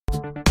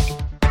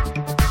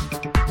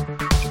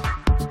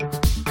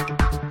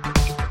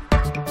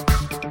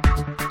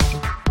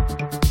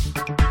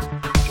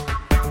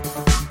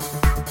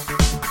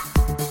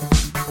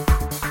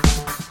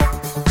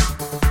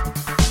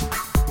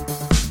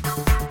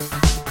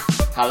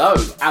Hello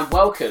and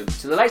welcome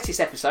to the latest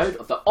episode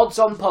of the Odds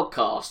On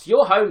podcast,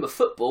 your home of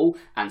football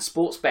and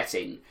sports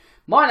betting.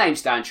 My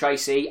name's Dan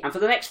Tracey, and for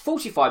the next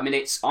 45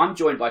 minutes I'm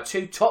joined by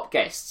two top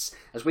guests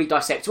as we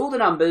dissect all the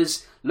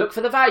numbers, look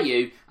for the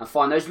value and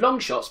find those long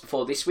shots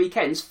before this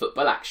weekend's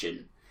football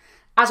action.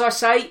 As I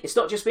say, it's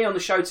not just me on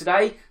the show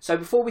today, so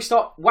before we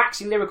start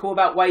waxing lyrical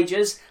about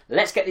wagers,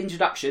 let's get the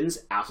introductions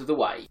out of the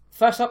way.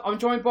 First up, I'm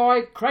joined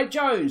by Craig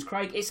Jones.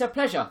 Craig, it's a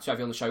pleasure to have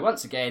you on the show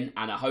once again,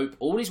 and I hope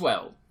all is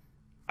well.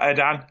 Hi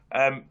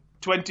Dan,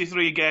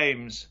 23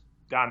 games.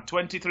 Dan,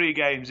 23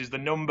 games is the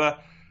number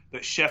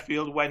that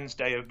Sheffield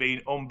Wednesday have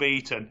been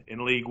unbeaten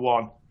in League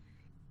One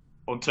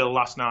until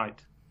last night.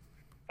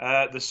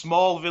 The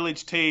small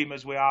village team,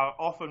 as we are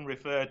often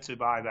referred to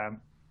by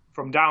them,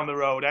 from down the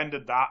road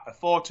ended that, a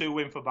 4-2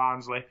 win for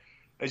Barnsley.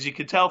 As you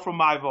can tell from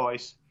my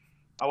voice,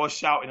 I was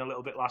shouting a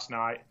little bit last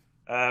night.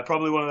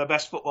 Probably one of the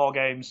best football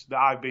games that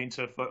I've been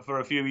to for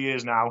a few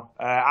years now.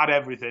 Had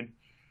everything.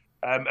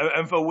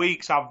 And for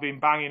weeks I've been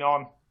banging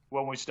on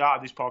when we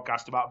started this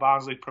podcast about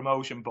Barnsley's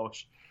promotion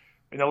push.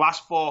 In the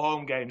last 4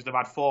 home games, they've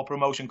had 4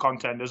 promotion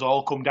contenders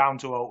all come down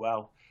to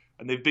Oakwell,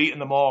 and they've beaten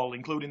them all,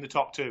 including the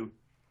top 2.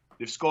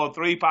 They've scored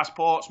 3 past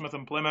Portsmouth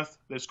and Plymouth.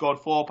 They've scored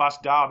 4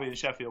 past Derby and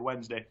Sheffield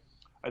Wednesday.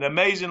 And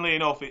amazingly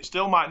enough, it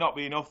still might not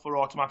be enough for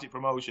automatic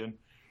promotion,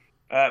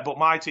 but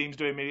my team's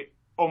doing me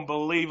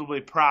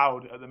unbelievably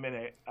proud at the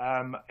minute.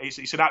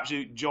 It's an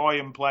absolute joy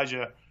and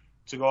pleasure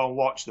to go and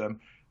watch them.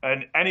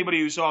 And anybody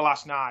who saw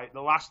last night, the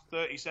last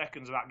 30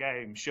 seconds of that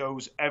game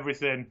shows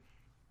everything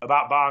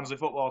about Barnsley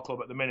Football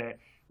Club at the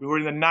minute. We were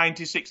in the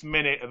 96th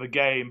minute of a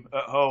game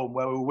at home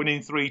where we were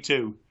winning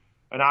 3-2.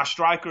 And our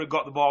striker had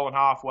got the ball on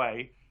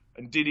halfway.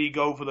 And did he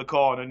go for the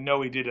corner?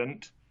 No, he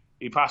didn't.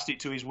 He passed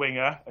it to his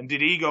winger. And did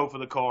he go for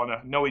the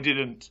corner? No, he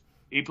didn't.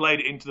 He played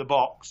it into the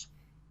box.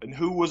 And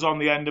who was on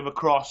the end of a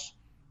cross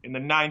in the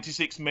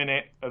 96th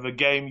minute of a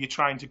game you're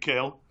trying to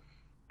kill?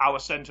 Our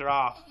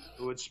centre-half,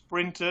 who had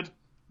sprinted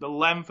the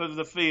length of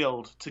the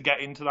field to get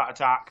into that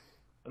attack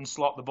and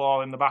slot the ball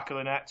in the back of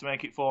the net to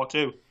make it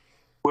 4-2.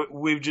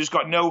 We've just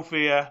got no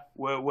fear.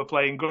 We're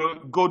playing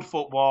good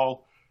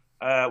football.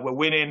 We're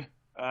winning.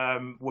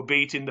 We're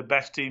beating the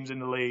best teams in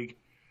the league.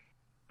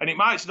 And it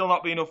might still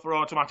not be enough for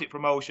automatic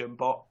promotion,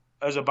 but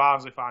as a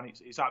Barnsley fan,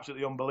 it's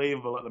absolutely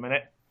unbelievable at the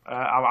minute.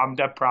 I'm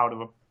dead proud of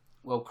them.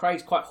 Well,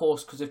 Craig's quite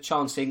hoarse because of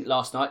chancing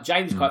last night.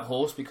 James is quite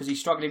hoarse because he's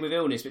struggling with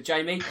illness. But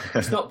Jamie,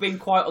 it's not been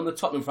quite on the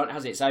Tottenham front,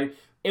 has it? So,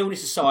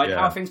 illness aside,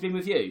 how have things been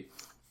with you?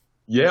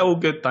 Yeah, all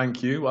good,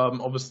 thank you.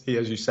 Obviously,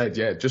 as you said,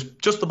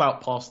 just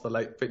about past the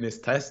late fitness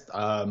test.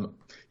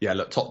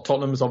 Look,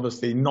 Tottenham's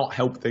obviously not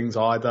helped things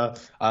either.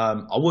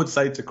 I would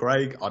say to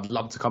Craig, I'd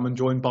love to come and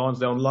join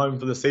Barnsley on loan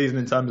for the season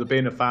in terms of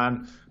being a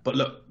fan. But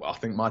look, I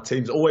think my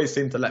teams always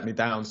seem to let me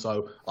down,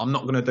 so I'm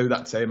not going to do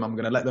that to him. I'm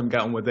going to let them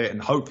get on with it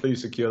and hopefully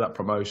secure that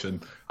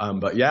promotion.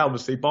 But yeah,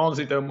 obviously,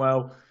 Barnsley doing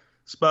well.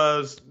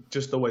 Spurs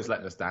just always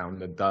letting us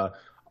down. And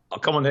I'll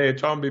come on here,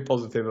 try and be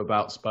positive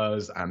about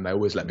Spurs, and they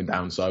always let me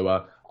down. So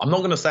I'm not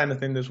going to say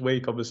anything this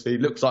week, obviously.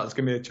 Looks like it's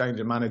going to be a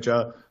change of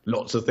manager.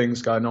 Lots of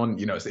things going on.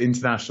 You know, it's the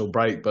international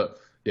break, but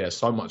yeah,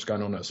 so much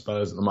going on at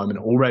Spurs at the moment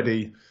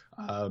already.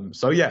 We'll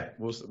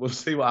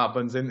see what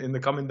happens in the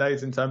coming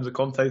days in terms of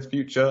Conte's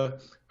future.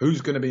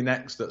 Who's going to be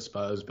next at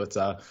Spurs? But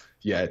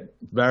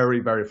very,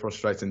 very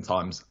frustrating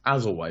times,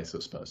 as always,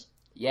 at Spurs.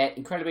 Yeah,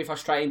 incredibly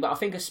frustrating, but I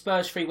think a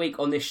Spurs-free week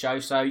on this show,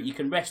 so you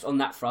can rest on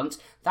that front.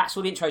 That's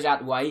all the intros out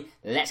of the way.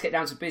 Let's get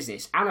down to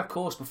business. And of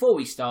course, before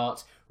we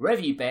start,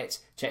 wherever you bet,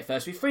 check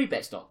first with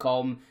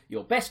freebets.com,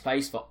 your best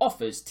place for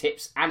offers,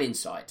 tips and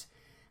insight.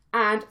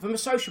 And from a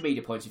social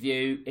media point of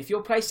view, if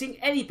you're placing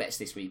any bets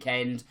this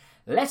weekend,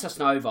 let us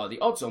know via the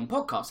Odds On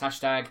podcast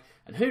hashtag,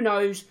 and who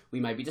knows,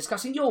 we may be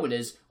discussing your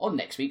winners on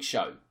next week's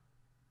show.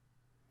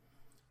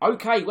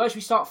 Okay, where should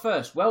we start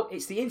first? Well,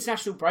 it's the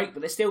international break,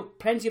 but there's still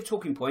plenty of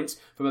talking points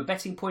from a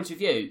betting point of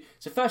view.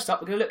 So first up,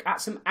 we're going to look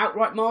at some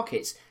outright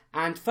markets.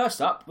 And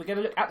first up, we're going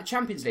to look at the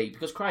Champions League,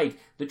 because Craig,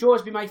 the draw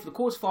has been made for the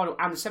quarter-final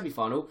and the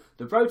semi-final.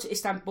 The road to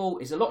Istanbul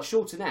is a lot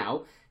shorter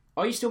now.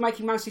 Are you still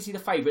making Man City the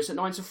favourites at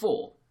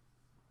 9-4?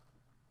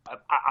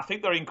 I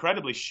think they're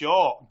incredibly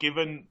short,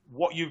 given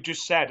what you've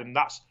just said, and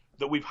that's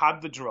that we've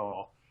had the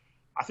draw.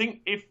 I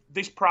think if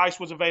this price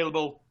was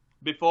available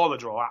before the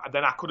draw,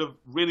 then I could have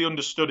really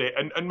understood it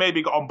and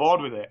maybe got on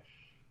board with it.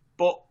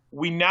 But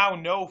we now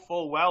know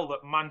full well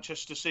that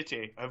Manchester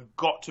City have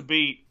got to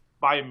beat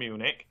Bayern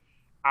Munich,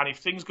 and if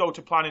things go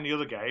to plan in the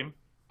other game,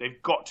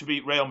 they've got to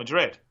beat Real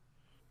Madrid.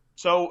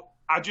 So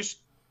I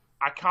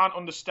can't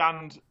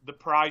understand the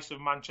price of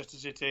Manchester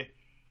City,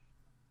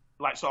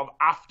 like sort of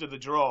after the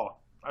draw.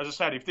 As I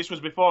said, if this was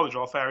before the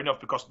draw, fair enough,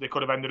 because they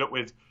could have ended up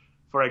with,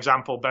 for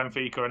example,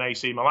 Benfica and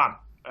AC Milan.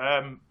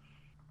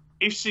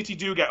 If City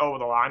do get over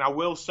the line, I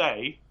will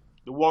say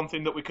the one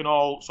thing that we can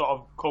all sort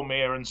of come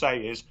here and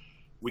say is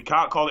we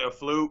can't call it a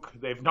fluke.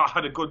 They've not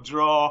had a good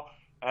draw.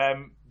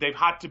 They've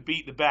had to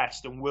beat the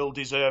best and will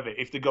deserve it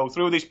if they go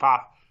through this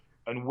path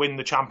and win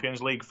the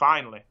Champions League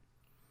finally.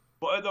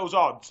 But at those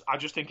odds, I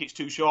just think it's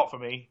too short for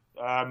me.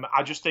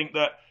 I just think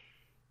that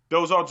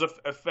those odds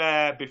are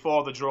fair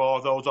before the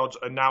draw. Those odds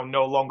are now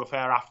no longer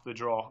fair after the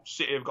draw.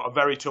 City have got a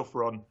very tough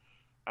run.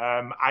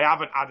 I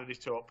haven't added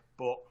it up,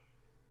 but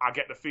I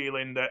get the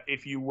feeling that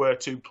if you were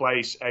to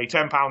place a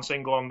 £10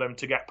 single on them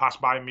to get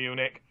past Bayern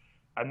Munich,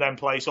 and then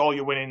place all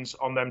your winnings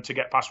on them to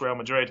get past Real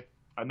Madrid,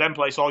 and then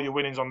place all your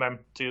winnings on them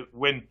to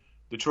win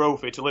the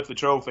trophy, to lift the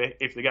trophy,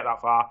 if they get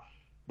that far,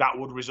 that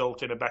would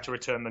result in a better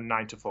return than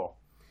 9-4.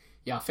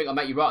 Yeah, I think I'll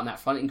make you right on that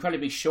front.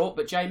 Incredibly short,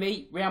 but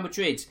Jamie, Real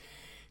Madrid,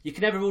 you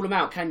can never rule them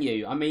out, can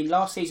you? I mean,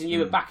 last season you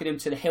were backing them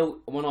to the hilt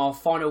on our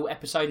final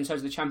episode in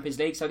terms of the Champions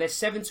League, so they're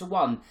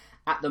 7-1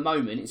 at the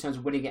moment in terms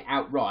of winning it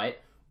outright.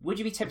 Would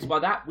you be tempted by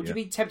that? Would you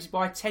be tempted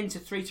by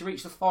 10-3 to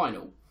reach the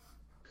final?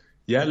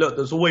 Yeah, look,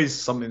 there's always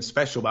something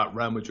special about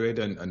Real Madrid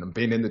and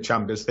being in the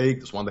Champions League.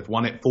 That's why they've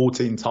won it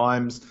 14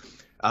 times.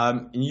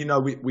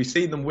 We've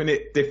seen them win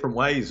it different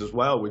ways as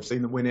well. We've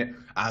seen them win it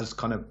as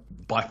kind of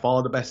by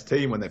far the best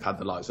team when they've had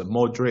the likes of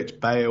Modric,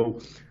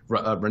 Bale,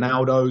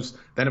 Ronaldo's.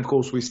 Then, of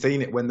course, we've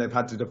seen it when they've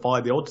had to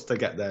defy the odds to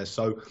get there.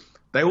 So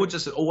they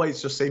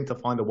always seem to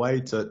find a way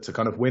to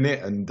kind of win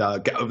it and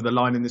get over the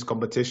line in this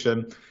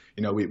competition.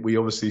 You know, we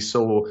obviously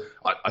saw,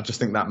 I just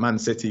think that Man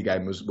City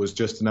game was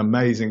just an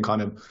amazing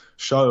kind of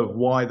show of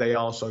why they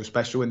are so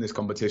special in this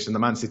competition. The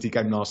Man City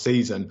game last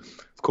season,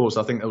 of course,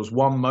 I think there was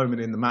one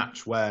moment in the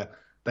match where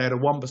they had a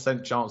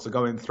 1% chance of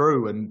going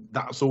through, and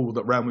that's all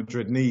that Real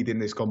Madrid need in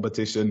this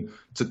competition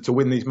to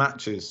win these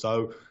matches.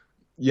 So,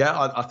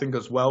 yeah, I think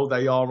as well,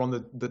 they are on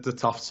the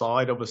tough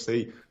side.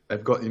 Obviously,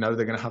 they've got, they're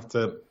going to have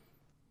to,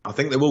 I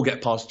think they will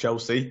get past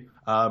Chelsea.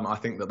 I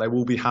think that they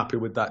will be happy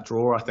with that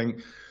draw. I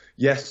think,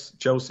 yes,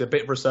 Chelsea, a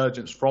bit of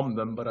resurgence from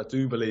them, but I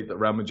do believe that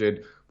Real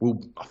Madrid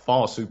are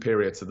far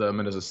superior to them.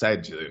 And as I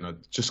said,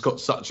 just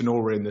got such an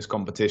aura in this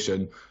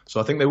competition.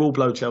 So I think they will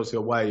blow Chelsea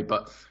away.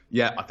 But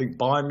yeah, I think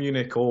Bayern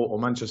Munich or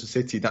Manchester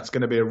City, that's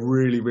going to be a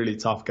really, really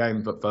tough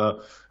game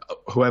for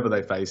whoever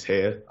they face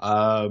here.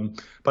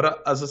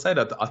 But as I said,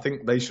 I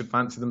think they should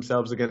fancy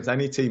themselves against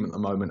any team at the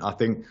moment. I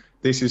think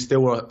this is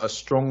still a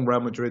strong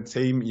Real Madrid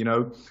team.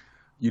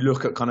 You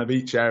look at kind of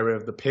each area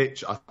of the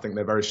pitch, I think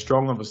they're very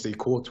strong. Obviously,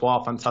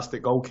 Courtois,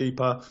 fantastic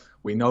goalkeeper.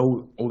 We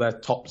know all their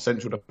top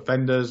central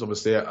defenders.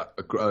 Obviously, a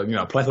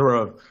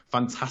plethora of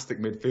fantastic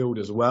midfield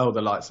as well.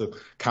 The likes of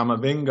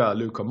Camavinga,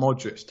 Luka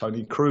Modric,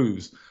 Toni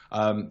Kroos.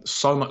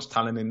 So much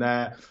talent in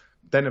there.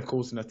 Then, of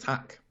course, in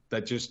attack,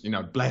 they're just,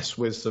 blessed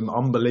with some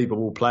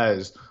unbelievable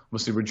players.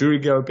 Obviously,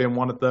 Rodrigo being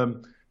one of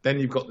them. Then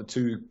you've got the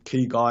two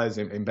key guys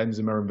in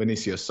Benzema and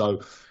Vinicius.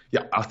 So,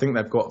 yeah, I think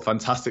they've got a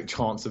fantastic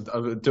chance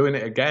of doing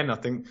it again. I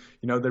think,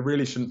 they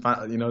really shouldn't,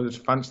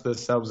 fancy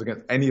themselves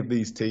against any of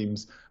these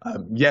teams.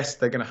 Yes,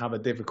 they're going to have a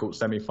difficult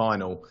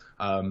semi-final.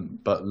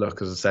 But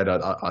look, as I said,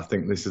 I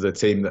think this is a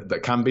team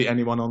that can beat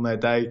anyone on their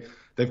day.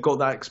 They've got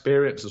that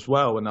experience as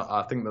well. And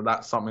I think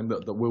that's something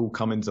that will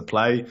come into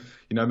play.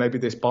 Maybe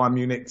this Bayern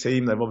Munich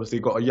team, they've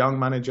obviously got a young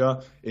manager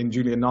in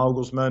Julian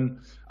Nagelsmann.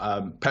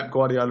 Pep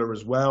Guardiola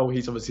as well.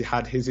 He's obviously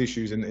had his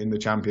issues in the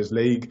Champions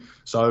League.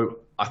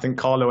 So I think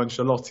Carlo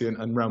Ancelotti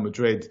and Real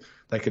Madrid,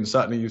 they can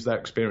certainly use their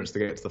experience to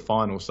get to the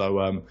final. So,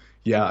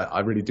 I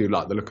really do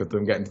like the look of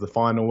them getting to the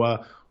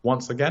final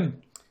once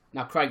again.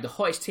 Now, Craig, the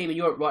hottest team in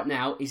Europe right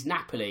now is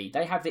Napoli.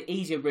 They have the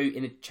easier route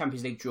in the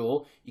Champions League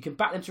draw. You can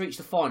back them to reach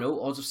the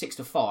final, odds of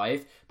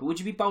 6-5. But would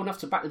you be bold enough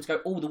to back them to go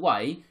all the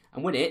way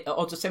and win it at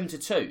odds of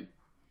 7-2?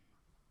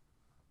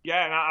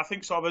 Yeah, and I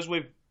think as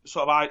we've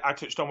I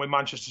touched on with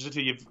Manchester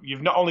City,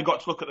 you've not only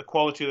got to look at the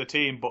quality of the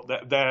team,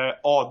 but their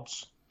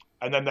odds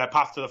and then their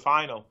path to the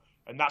final.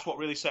 And that's what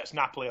really sets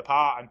Napoli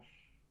apart. And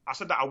I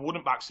said that I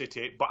wouldn't back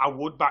City, but I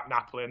would back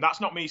Napoli. And that's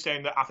not me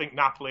saying that I think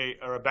Napoli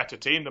are a better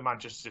team than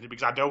Manchester City,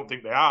 because I don't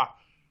think they are.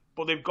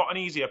 But they've got an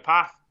easier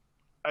path.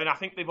 And I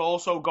think they've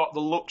also got the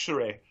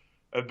luxury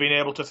of being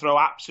able to throw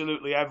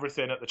absolutely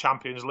everything at the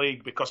Champions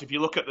League. Because if you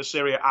look at the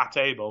Serie A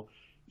table,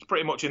 it's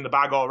pretty much in the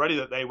bag already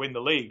that they win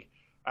the league.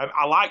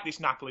 I like this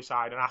Napoli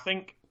side. And I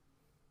think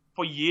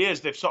for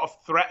years they've sort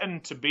of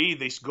threatened to be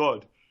this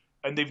good.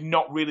 And they've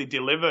not really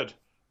delivered.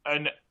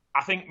 And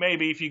I think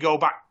maybe if you go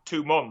back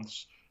 2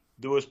 months,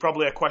 there was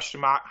probably a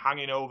question mark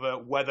hanging over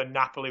whether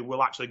Napoli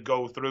will actually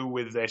go through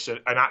with this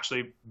and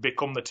actually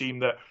become the team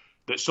that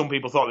some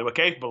people thought they were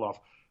capable of.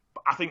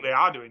 But I think they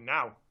are doing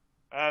now.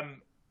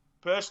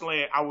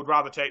 Personally, I would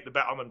rather take the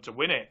bet on them to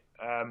win it.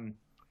 I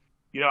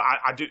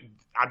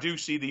do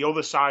see the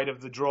other side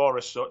of the draw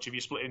as such, if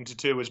you split it into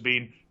two, as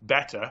being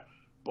better.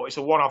 But it's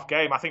a one-off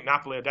game. I think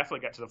Napoli will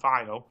definitely get to the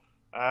final.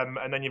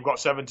 And then you've got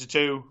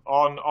 7-2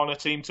 on a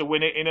team to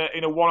win it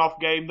in a one-off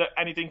game that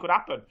anything could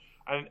happen.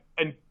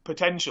 And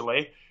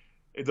potentially,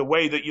 the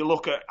way that you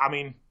look at,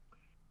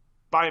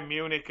 Bayern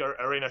Munich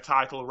are in a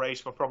title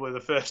race for probably the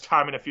first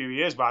time in a few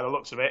years by the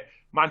looks of it.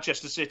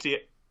 Manchester City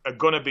are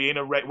going to be in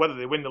a race, whether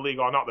they win the league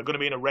or not, they're going to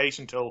be in a race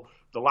until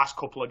the last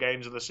couple of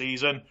games of the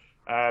season.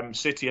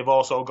 City have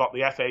also got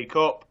the FA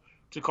Cup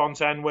to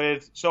contend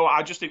with. So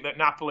I just think that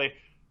Napoli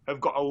have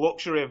got a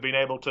luxury of being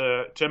able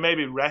to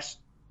maybe rest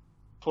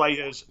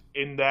players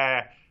in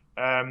their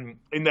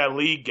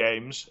league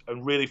games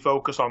and really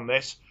focus on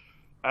this.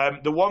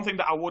 The one thing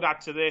that I would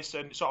add to this,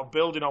 and sort of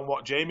building on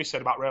what Jamie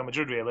said about Real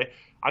Madrid, really,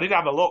 I did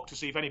have a look to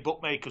see if any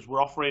bookmakers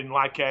were offering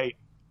like a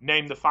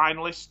name the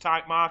finalists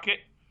type market,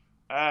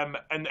 and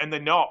they're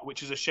not,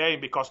 which is a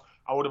shame because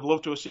I would have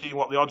loved to have seen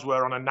what the odds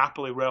were on a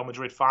Napoli-Real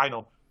Madrid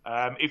final.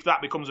 If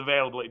that becomes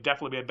available, it'd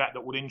definitely be a bet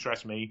that would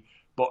interest me.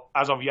 But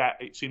as of yet,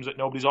 it seems that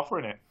nobody's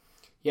offering it.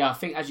 Yeah, I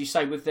think, as you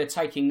say, with the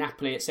taking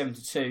Napoli at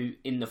 7-2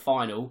 in the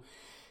final,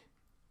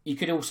 you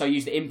could also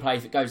use the in-play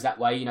if it goes that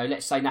way. You know,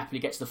 let's say Napoli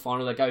get to the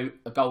final, they go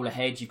a goal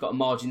ahead, you've got a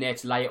margin there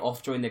to lay it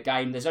off during the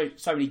game. There's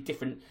so many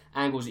different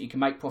angles that you can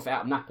make profit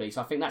out of Napoli,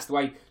 so I think that's the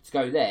way to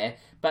go there.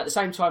 But at the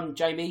same time,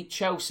 Jamie,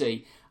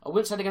 Chelsea, I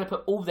wouldn't say they're going to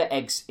put all their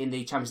eggs in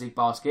the Champions League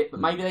basket,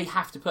 but maybe they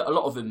have to put a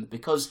lot of them,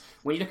 because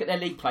when you look at their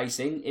league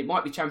placing, it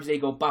might be Champions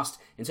League or bust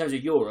in terms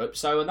of Europe.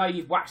 So I know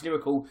you've waxed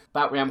lyrical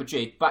about Real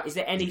Madrid, but is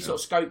there any sort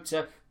of scope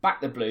to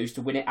back the Blues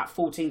to win it at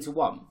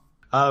 14-1?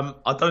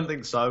 I don't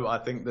think so. I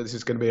think this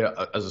is going to be,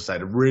 as I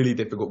said, a really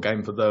difficult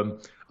game for them.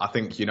 I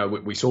think,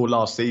 we saw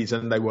last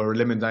season they were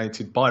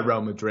eliminated by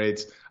Real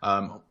Madrid.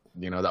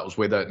 That was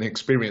with an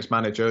experienced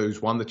manager who's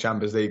won the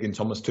Champions League in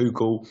Thomas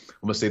Tuchel.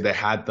 Obviously, they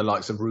had the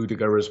likes of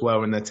Rudiger as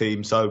well in their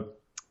team. So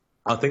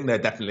I think they're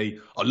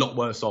definitely a lot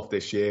worse off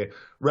this year.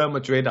 Real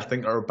Madrid, I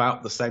think, are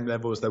about the same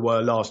level as they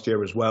were last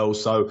year as well.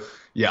 So,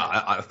 yeah,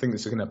 I think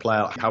this is going to play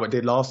out how it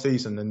did last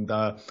season. And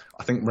I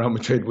think Real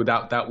Madrid,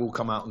 without doubt, will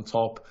come out on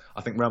top. I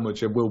think Real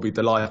Madrid will be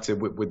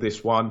delighted with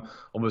this one.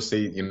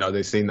 Obviously,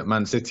 they've seen that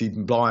Man City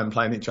and Bayern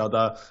playing each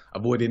other,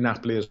 avoiding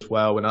Napoli as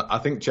well. And I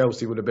think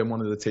Chelsea would have been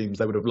one of the teams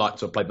they would have liked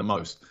to have played the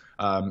most.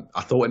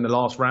 I thought in the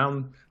last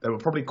round, they were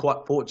probably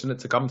quite fortunate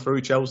to come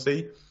through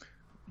Chelsea.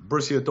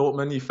 Borussia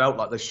Dortmund, you felt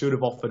like they should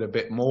have offered a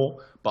bit more,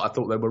 but I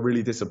thought they were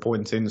really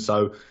disappointing.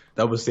 So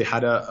they obviously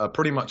had a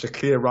pretty much a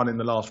clear run in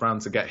the last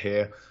round to get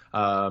here.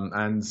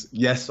 And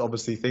yes,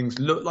 obviously things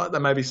look like they're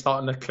maybe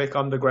starting to click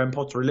under Graham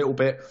Potter a little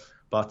bit,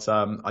 but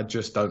I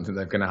just don't think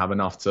they're going to have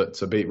enough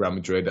to beat Real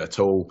Madrid at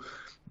all.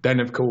 Then,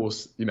 of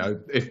course,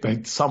 if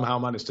they somehow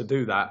manage to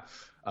do that,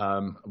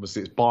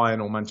 obviously it's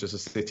Bayern or Manchester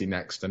City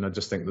next, and I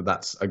just think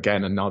that's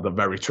again another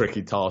very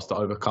tricky task to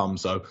overcome.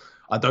 So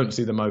I don't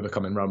see them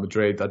overcoming Real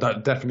Madrid. I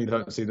definitely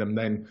don't see them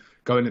then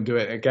going and do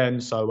it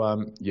again. So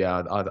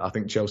I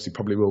think Chelsea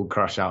probably will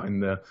crash out in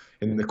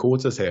the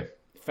quarters here.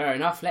 Fair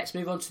enough. Let's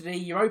move on to the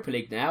Europa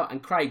League now.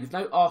 And Craig, with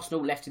no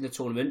Arsenal left in the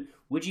tournament,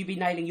 would you be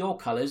nailing your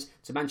colours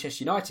to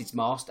Manchester United's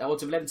mast at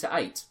odds of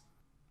 11-8?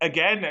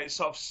 Again, it's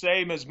sort of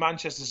same as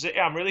Manchester City.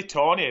 I'm really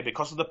torn here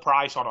because of the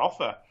price on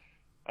offer.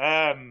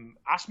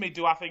 Ask me,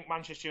 do I think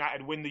Manchester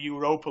United win the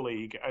Europa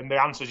League? And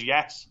the answer is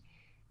yes.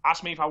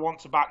 Ask me if I want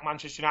to back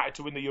Manchester United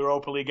to win the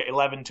Europa League at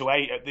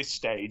 11-8 at this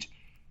stage.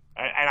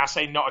 And I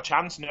say not a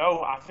chance,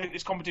 no. I think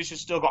this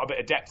competition's still got a bit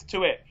of depth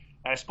to it.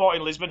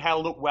 Sporting Lisbon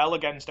held up well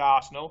against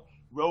Arsenal.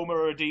 Roma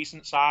are a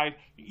decent side.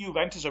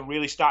 Juventus are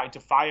really starting to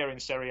fire in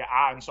Serie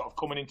A and sort of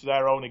coming into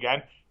their own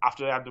again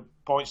after they had the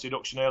points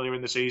deduction earlier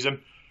in the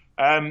season.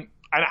 And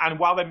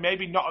while they're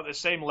maybe not at the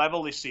same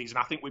level this season,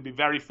 I think we'd be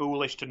very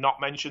foolish to not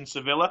mention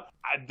Sevilla.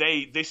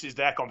 This is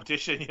their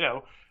competition,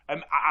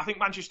 I think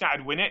Manchester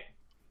United win it.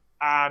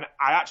 And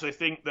I actually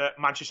think that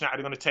Manchester United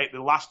are going to take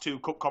the last two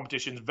cup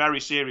competitions very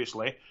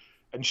seriously.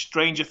 And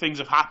stranger things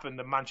have happened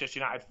than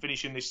Manchester United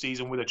finishing this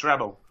season with a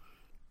treble.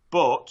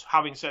 But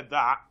having said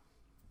that,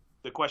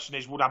 the question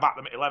is, would I back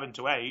them at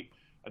 11-8?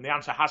 And the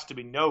answer has to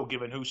be no,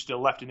 given who's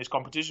still left in this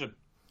competition.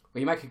 Well,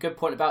 you make a good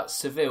point about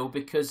Seville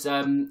because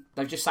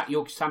they've just sacked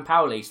Jorge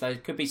Sampaoli, so there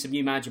could be some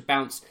new manager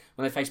bounce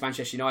when they face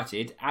Manchester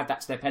United. Add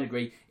that to their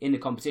pedigree in the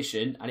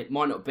competition, and it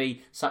might not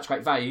be such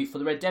great value for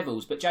the Red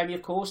Devils. But Jamie,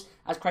 of course,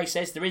 as Craig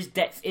says, there is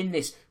depth in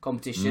this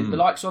competition. The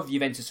likes of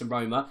Juventus and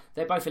Roma,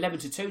 they're both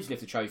 11-2 to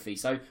lift the trophy,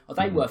 so are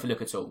they worth a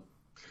look at all?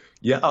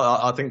 Yeah,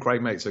 I think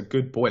Craig makes a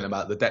good point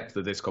about the depth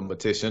of this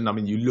competition. I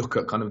mean, you look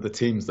at kind of the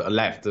teams that are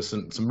left. There's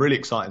some really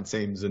exciting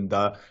teams. And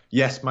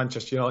yes,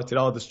 Manchester United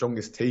are the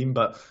strongest team,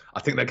 but I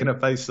think they're going to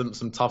face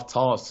some tough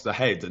tasks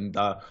ahead. And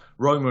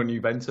Roma and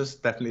Juventus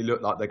definitely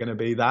look like they're going to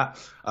be that.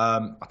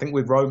 I think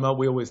with Roma,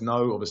 we always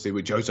know, obviously,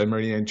 with Jose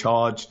Mourinho in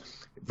charge,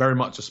 very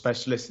much a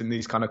specialist in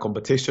these kind of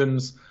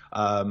competitions.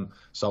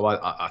 So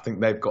I think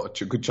they've got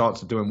a good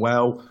chance of doing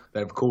well.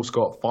 They've, of course,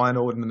 got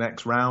Feyenoord in the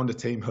next round, a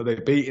team who they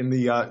beat in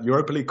the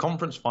Europa League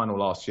conference final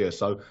last year.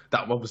 So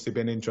that will obviously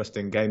be an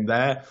interesting game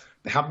there.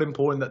 They have been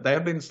they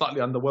have been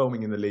slightly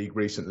underwhelming in the league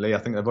recently. I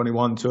think they've only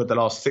won 2 of the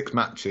last 6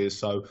 matches.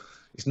 So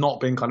it's not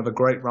been kind of a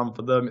great run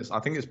for them. I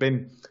think it's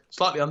been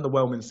slightly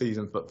underwhelming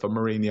season for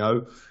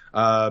Mourinho.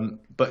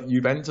 But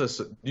Juventus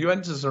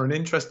are an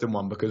interesting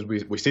one because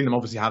we've seen them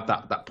obviously have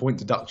that point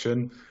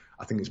deduction.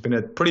 I think it's been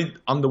a pretty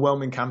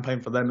underwhelming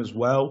campaign for them as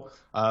well.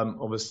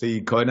 Obviously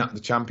going out to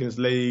the Champions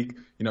League,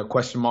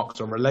 question marks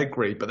on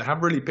Allegri, but they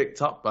have really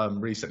picked up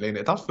recently, and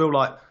it does feel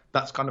like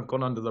that's kind of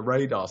gone under the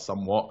radar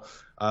somewhat.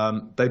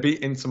 They beat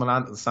Inter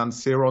Milan at the San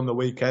Siro on the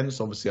weekend,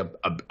 so obviously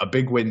a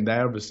big win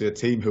there. Obviously a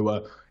team who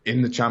are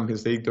in the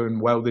Champions League doing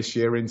well this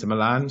year, Inter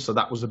Milan, so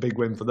that was a big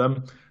win for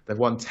them. They've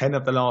won 10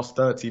 of the last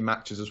 13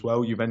 matches as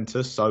well,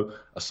 Juventus. So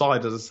a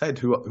side, as I said,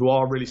 who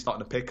are really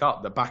starting to pick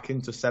up. They're back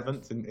into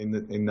 7th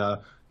in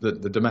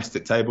the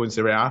domestic table in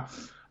Serie A.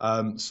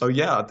 So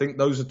yeah, I think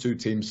those are two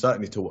teams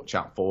certainly to watch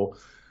out for.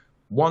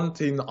 One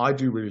team that I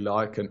do really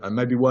like and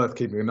maybe worth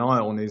keeping an eye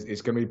on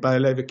is going to be Bayer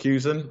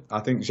Leverkusen. I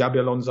think Xabi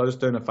Alonso's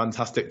doing a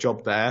fantastic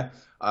job there.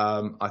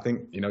 I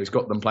think he's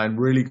got them playing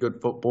really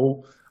good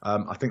football.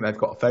 I think they've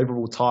got a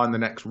favourable tie in the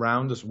next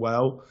round as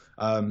well.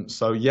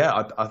 So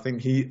yeah, I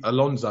think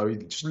Alonso, he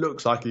just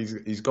looks like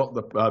he's got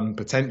the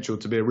potential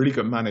to be a really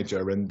good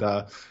manager. And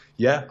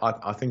yeah,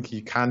 I think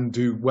he can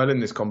do well in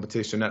this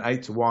competition at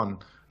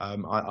 8-1.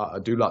 I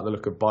do like the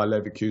look of Bayer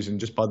Leverkusen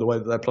just by the way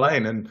that they're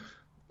playing, and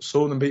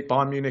saw them beat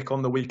Bayern Munich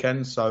on the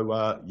weekend.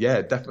 So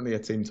yeah, definitely a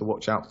team to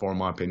watch out for in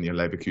my opinion,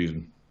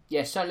 Leverkusen.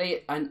 Yeah,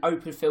 certainly an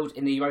open field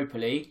in the Europa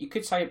League. You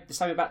could say the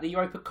same about the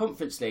Europa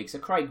Conference League. So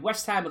Craig,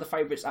 West Ham are the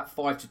favourites at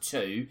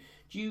 5-2.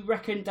 Do you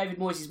reckon David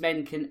Moyes'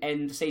 men can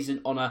end the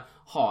season on a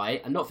high?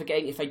 And not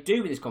forgetting, if they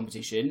do win this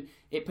competition,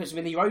 it puts them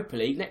in the Europa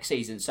League next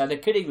season. So there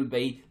could even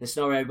be the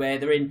scenario where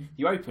they're in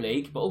the Europa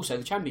League, but also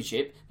the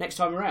Championship next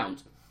time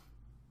around.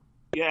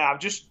 Yeah, I've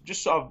just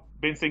sort of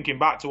been thinking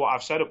back to what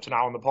I've said up to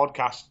now on the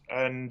podcast,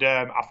 and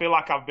I feel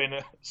like I've been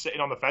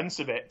sitting on the fence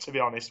a bit, to be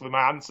honest, with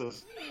my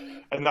answers,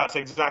 and that's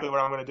exactly what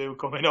I'm going to do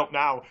coming up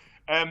now.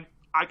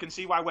 I can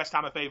see why West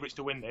Ham are favourites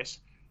to win this,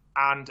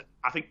 and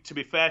I think, to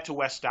be fair to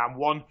West Ham,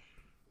 one,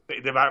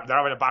 they're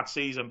having a bad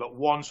season, but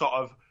one sort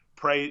of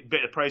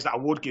bit of praise that I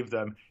would give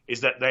them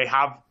is that they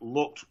have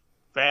looked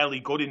fairly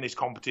good in this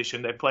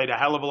competition. They've played a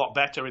hell of a lot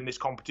better in this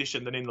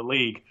competition than in the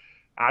league.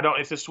 I don't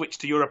know if the switch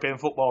to European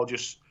football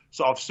just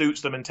sort of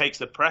suits them and takes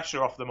the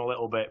pressure off them a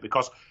little bit,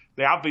 because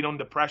they have been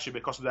under pressure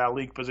because of their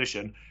league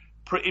position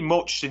pretty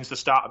much since the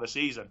start of the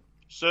season,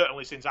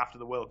 certainly since after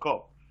the World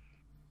Cup.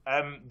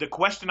 The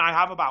question I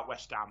have about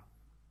West Ham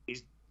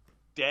is,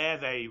 dare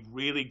they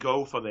really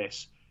go for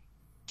this?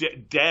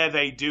 Dare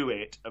they do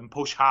it and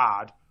push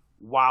hard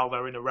while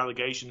they're in a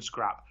relegation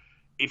scrap?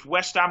 If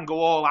West Ham go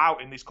all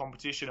out in this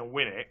competition and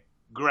win it,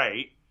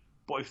 great,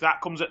 but if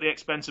that comes at the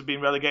expense of being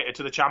relegated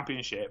to the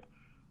Championship,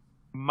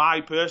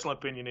 my personal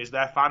opinion is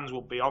their fans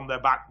will be on their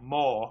back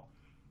more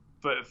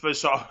for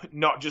sort of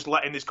not just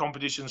letting this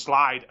competition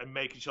slide and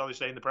making sure they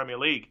stay in the Premier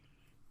League.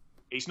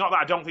 It's not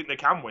that I don't think they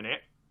can win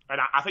it, and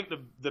I think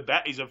the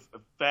bet is of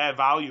fair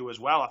value as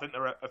well. I think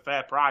they're a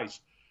fair price.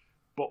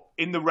 But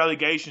in the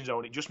relegation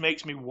zone, it just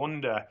makes me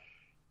wonder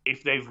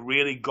if they've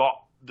really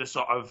got the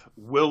sort of,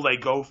 will they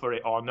go for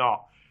it or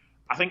not?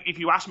 I think if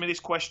you asked me this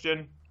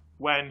question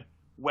when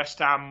West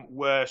Ham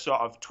were sort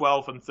of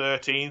 12th and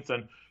 13th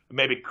and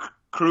maybe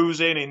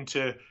cruising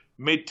into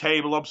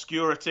mid-table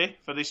obscurity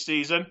for this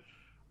season,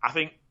 I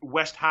think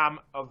West Ham,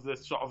 of the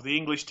sort of the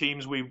English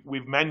teams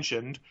we've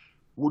mentioned,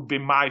 would be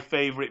my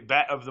favourite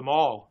bet of them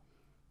all.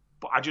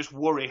 But I just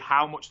worry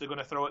how much they're going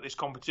to throw at this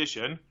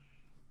competition,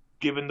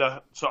 given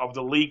the sort of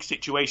the league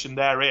situation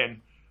they're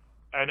in.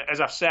 And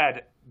as I've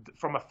said,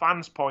 from a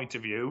fan's point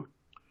of view,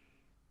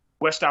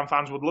 West Ham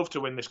fans would love to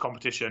win this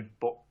competition.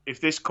 But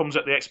if this comes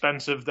at the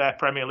expense of their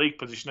Premier League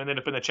position and end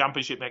up in the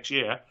Championship next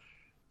year,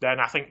 then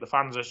I think the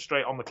fans are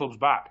straight on the club's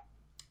back.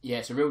 Yeah,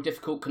 it's a real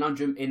difficult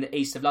conundrum in the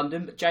east of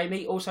London. But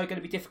Jamie, also going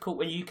to be difficult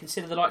when you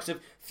consider the likes of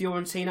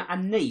Fiorentina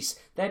and Nice.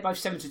 They're both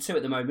 7-2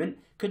 at the moment.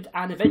 Could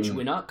an eventual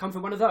winner come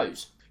from one of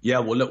those? Yeah,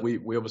 well, look, we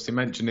obviously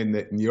mentioned in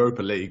the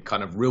Europa League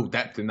kind of real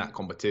depth in that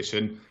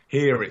competition.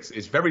 Here,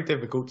 it's very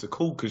difficult to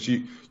call because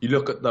you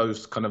look at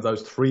those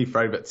three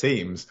favourite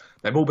teams.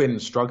 They've all been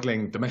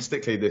struggling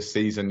domestically this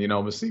season.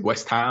 Obviously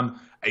West Ham,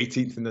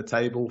 18th in the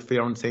table,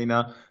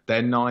 Fiorentina,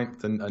 they're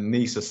 9th, and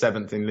Nice are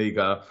 7th in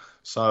Liga.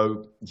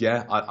 So,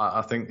 yeah,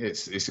 I think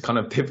it's kind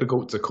of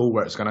difficult to call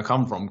where it's going to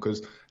come from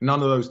because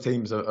none of those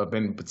teams have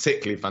been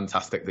particularly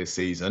fantastic this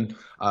season.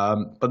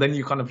 But then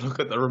you kind of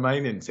look at the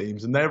remaining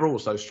teams and they're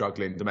also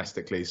struggling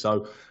domestically.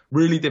 So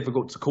really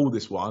difficult to call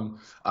this one.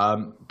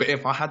 But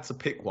if I had to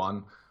pick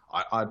one,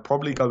 I'd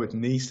probably go with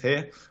Nice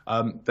here.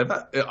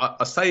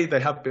 I say they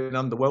have been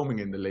underwhelming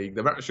in the league.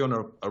 They're actually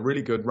on a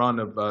really good run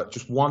of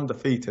just one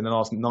defeat in the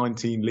last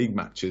 19 league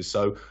matches.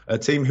 So a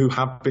team who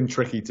have been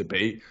tricky to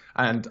beat.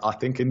 And I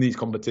think in these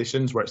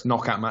competitions where it's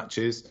knockout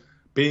matches,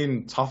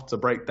 being tough to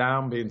break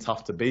down, being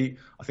tough to beat,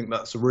 I think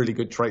that's a really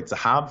good trait to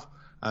have.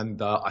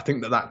 And I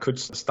think that could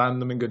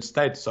stand them in good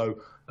stead.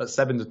 So at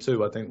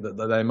 7-2, I think that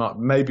they might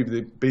maybe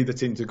be the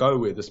team to go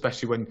with,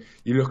 especially when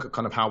you look at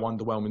kind of how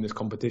underwhelming this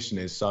competition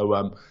is. So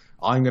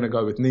I'm going to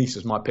go with Nice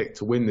as my pick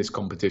to win this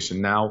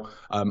competition now.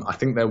 I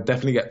think they'll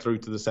definitely get through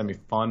to the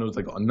semi-finals.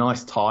 They've got a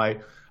nice tie.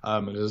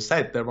 And as I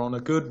said, they're on a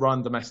good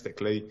run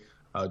domestically,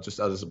 just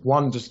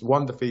one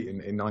defeat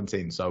in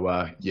 19.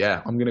 So,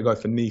 yeah, I'm going to go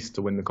for Nice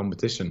to win the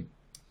competition.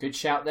 Good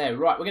shout there.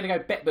 Right, we're going to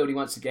go bet building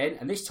once again.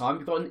 And this time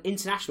we've got an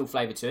international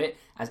flavour to it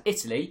as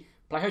Italy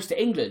play host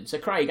to England. So,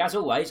 Craig, as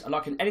always, I'd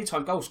like an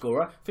anytime goal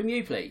scorer from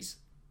you, please.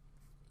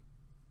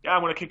 Yeah,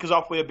 I'm going to kick us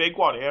off with a big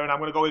one here, and I'm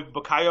going to go with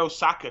Bukayo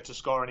Saka to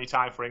score any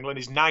time for England.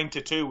 He's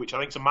 9-2, which I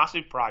think is a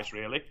massive price,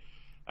 really.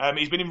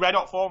 He's been in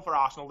red-hot form for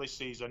Arsenal this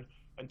season,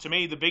 and to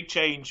me, the big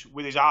change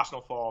with his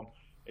Arsenal form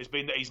has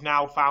been that he's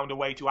now found a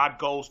way to add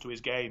goals to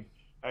his game.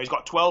 He's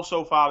got 12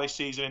 so far this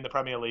season in the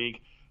Premier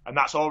League, and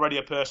that's already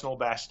a personal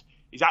best.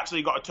 He's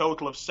actually got a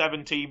total of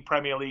 17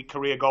 Premier League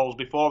career goals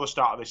before the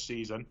start of this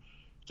season,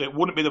 so it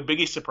wouldn't be the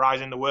biggest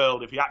surprise in the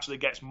world if he actually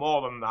gets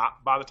more than that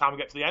by the time we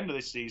get to the end of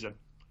this season.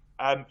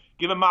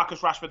 Given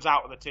Marcus Rashford's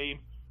out of the team,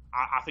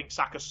 I think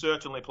Saka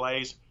certainly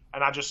plays,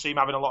 and I just see him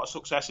having a lot of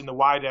success in the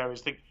wide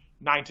areas. I think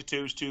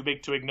 9-2 is too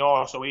big to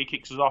ignore, so he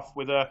kicks us off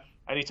with a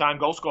anytime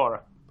goal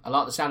scorer. I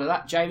like the sound of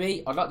that.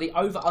 Jamie, I'd like the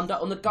over-under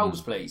on the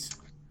goals, please.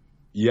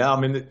 Yeah, I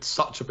mean, it's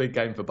such a big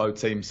game for both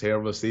teams here.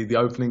 Obviously, the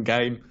opening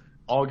game,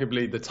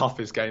 arguably the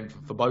toughest game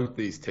for both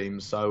these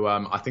teams. So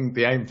I think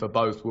the aim for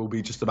both will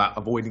be just about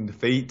avoiding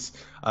defeats.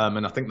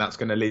 And I think that's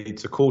going to lead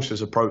to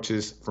cautious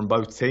approaches from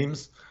both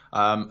teams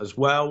as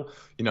well.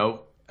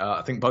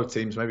 I think both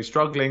teams may be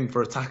struggling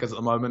for attackers at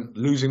the moment.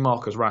 Losing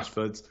Marcus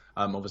Rashford,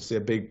 obviously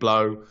a big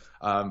blow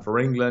for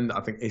England.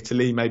 I think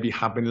Italy maybe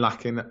have been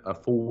lacking a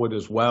forward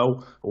as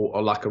well,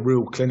 or like a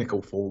real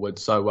clinical forward.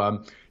 So,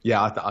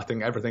 I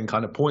think everything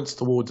kind of points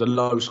towards a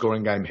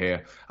low-scoring game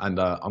here. And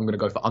I'm going to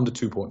go for under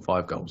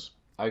 2.5 goals.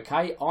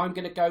 OK, I'm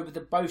going to go with the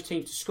both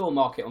teams to score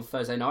market on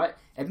Thursday night.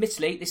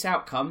 Admittedly, this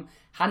outcome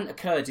hadn't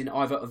occurred in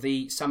either of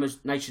the Summer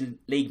Nation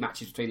League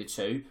matches between the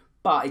two,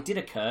 but it did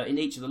occur in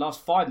each of the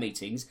last 5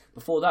 meetings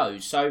before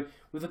those. So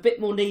with a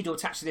bit more needle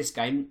attached to this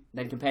game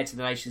than compared to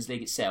the Nations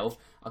League itself,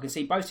 I can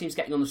see both teams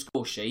getting on the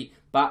score sheet,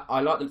 but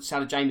I like the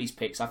sound of Jamie's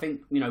picks. I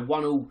think,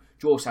 1-1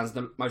 draw sounds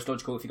the most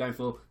logical if you're going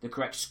for the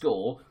correct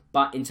score,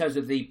 but in terms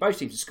of the both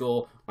teams to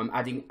score, I'm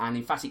adding an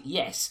emphatic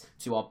yes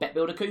to our Bet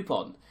Builder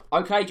coupon.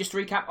 OK, just to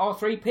recap our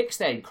 3 picks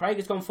then. Craig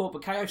has gone for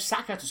Bukayo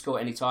Saka to score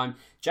at any time.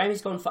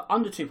 Jamie's gone for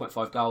under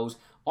 2.5 goals.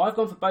 I've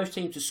gone for both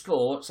teams to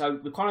score, so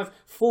we're kind of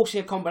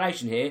forcing a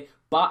combination here,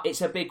 but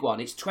it's a big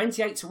one. It's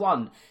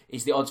 28-1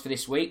 is the odds for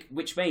this week,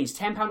 which means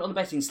 £10 on the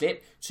betting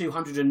slip,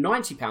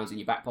 £290 in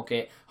your back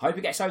pocket. I hope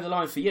it gets over the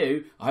line for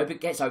you. I hope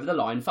it gets over the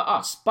line for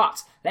us.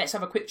 But let's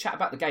have a quick chat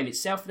about the game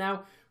itself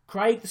now.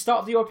 Craig, the start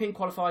of the European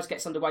qualifiers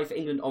gets underway for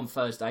England on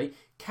Thursday.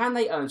 Can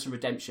they earn some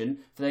redemption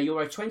for their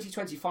Euro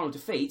 2020 final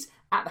defeat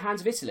at the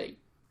hands of Italy?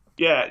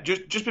 Yeah,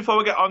 just before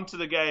we get on to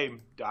the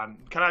game, Dan,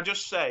 can I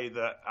just say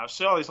that I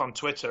saw this on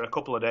Twitter a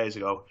couple of days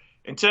ago.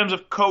 In terms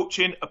of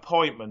coaching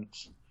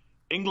appointments,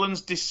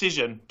 England's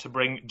decision to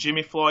bring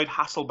Jimmy Floyd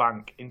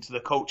Hasselbank into the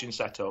coaching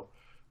setup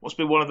must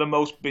be one of the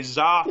most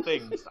bizarre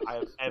things that I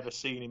have ever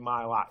seen in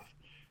my life.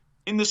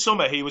 In the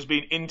summer, he was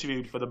being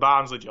interviewed for the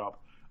Barnsley job,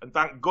 and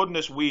thank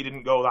goodness we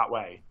didn't go that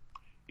way.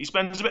 He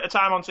spends a bit of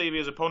time on TV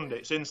as a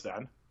pundit since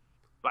then,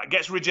 but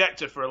gets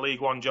rejected for a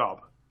League One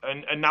job,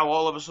 and now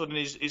all of a sudden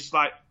he's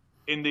like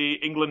in the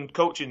England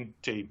coaching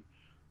team.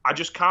 I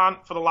just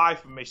can't, for the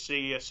life of me,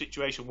 see a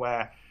situation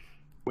where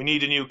we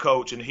need a new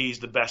coach and he's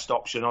the best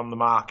option on the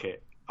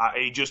market.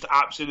 It just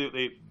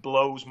absolutely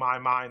blows my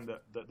mind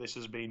that this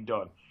has been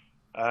done.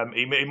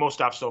 He must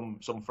have some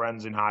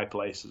friends in high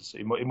places.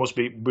 He must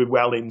be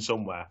well in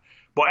somewhere.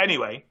 But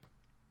anyway,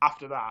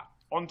 after that,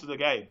 on to the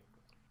game.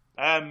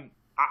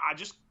 I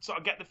just sort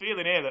of get the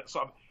feeling here that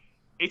sort of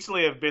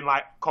Italy have been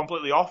like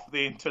completely off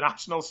the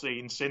international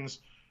scene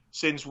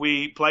since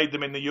we played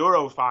them in the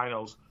Euro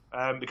finals,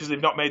 because they've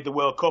not made the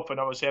World Cup, and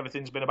obviously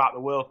everything's been about the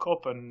World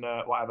Cup and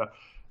whatever.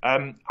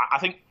 I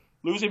think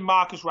losing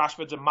Marcus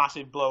Rashford's a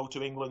massive blow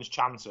to England's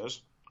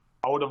chances.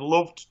 I would have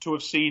loved to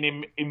have seen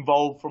him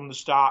involved from the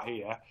start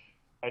here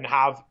and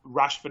have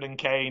Rashford and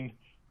Kane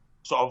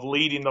sort of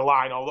leading the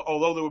line,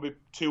 although there would be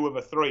 2 of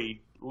the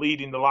 3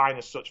 leading the line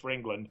as such for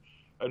England,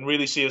 and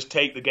really see us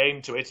take the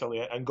game to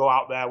Italy and go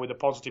out there with a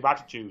positive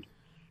attitude.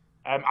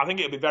 I think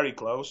it'll be very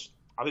close.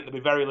 I think there'll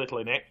be very little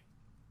in it,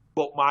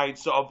 but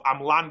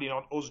I'm landing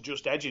on us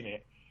just edging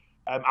it.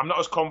 I'm not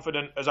as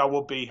confident as I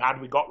would be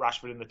had we got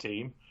Rashford in the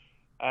team,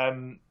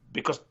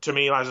 because to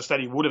me, as I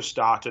said, he would have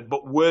started.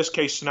 But worst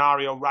case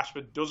scenario,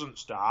 Rashford doesn't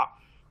start.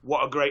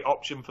 What a great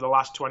option for the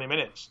last 20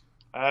 minutes.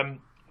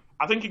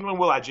 I think England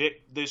will edge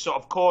it. The sort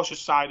of cautious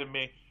side of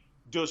me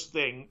does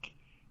think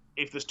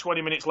if there's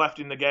 20 minutes left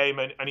in the game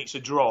and it's a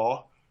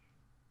draw,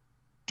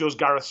 does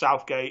Gareth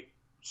Southgate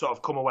sort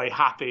of come away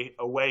happy,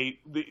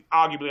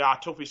 arguably our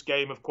toughest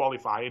game of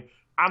qualifying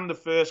and the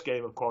first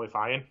game of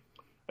qualifying,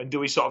 and do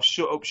we sort of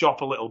shut up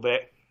shop a little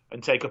bit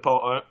and take a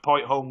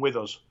point home with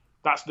us?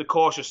 That's the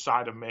cautious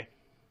side of me,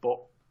 but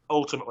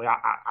ultimately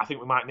I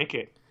think we might nick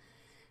it.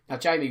 Now,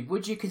 Jamie,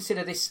 would you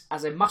consider this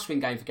as a must-win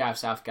game for Gareth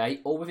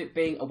Southgate, or with it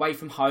being away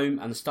from home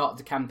and the start of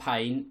the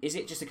campaign, is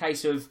it just a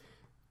case of,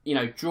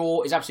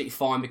 draw is absolutely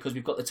fine because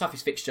we've got the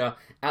toughest fixture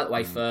out of the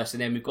way first,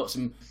 and then we've got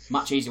some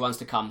much easier ones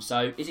to come?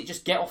 So is it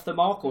just get off the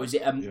mark, or is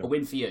it a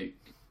win for you?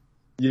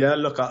 Yeah,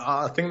 look,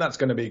 I think that's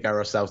going to be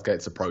Gareth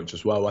Southgate's approach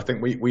as well. I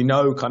think we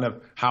know kind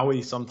of how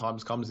he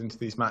sometimes comes into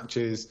these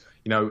matches.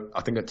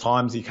 I think at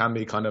times he can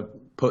be kind of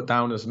put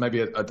down as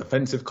maybe a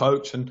defensive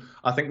coach, and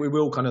I think we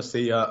will kind of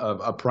see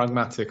a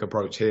pragmatic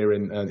approach here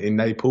in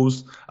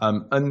Naples.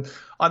 And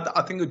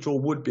I think a draw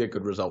would be a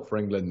good result for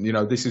England.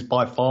 This is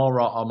by far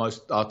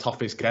our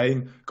toughest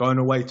game, going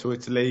away to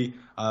Italy.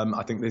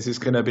 I think this is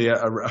going to be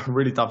a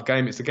really tough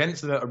game. It's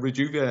against a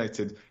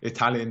rejuvenated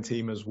Italian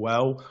team as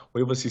well.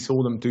 We obviously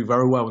saw them do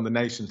very well in the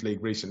Nations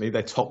League recently.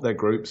 They topped their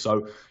group.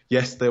 So,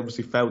 yes, they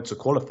obviously failed to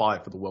qualify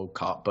for the World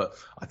Cup, but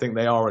I think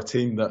they are a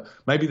team that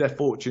maybe their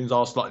fortunes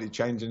are slightly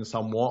changing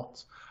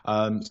somewhat.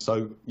 It's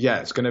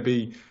going to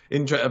be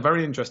a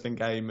very interesting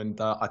game,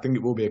 and I think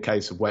it will be a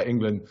case of where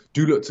England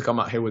do look to come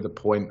out here with a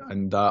point,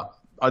 and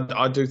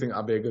I do think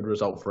that'll be a good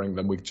result for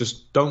England. We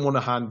just don't want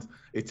to hand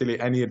Italy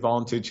any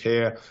advantage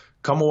here.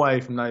 Come away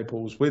from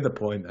Naples with a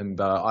point,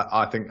 and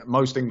I think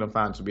most England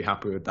fans will be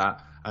happy with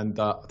that, and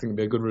I think it'll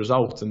be a good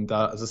result. And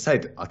as I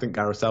said, I think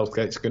Gareth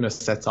Southgate's going to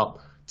set up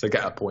to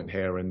get a point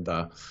here, and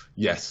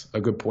yes,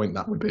 a good point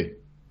that would be.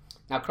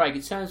 Now, Craig,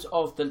 in terms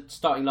of the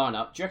starting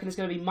lineup, do you reckon there's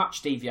going to be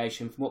much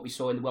deviation from what we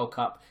saw in the World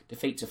Cup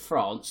defeat to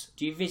France?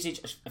 Do you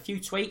envisage a few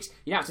tweaks?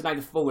 You don't have to know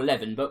the full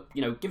 11, but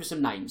give us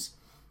some names.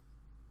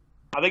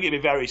 I think it'd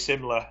be very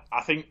similar.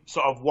 I think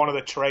sort of one of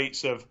the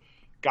traits of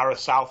Gareth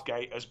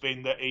Southgate has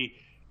been that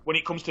when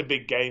it comes to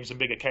big games and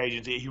big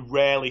occasions, he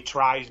rarely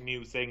tries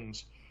new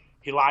things.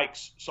 He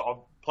likes sort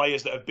of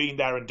players that have been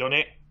there and done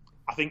it.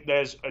 I think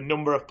there's a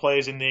number of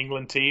players in the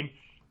England team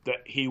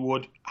that he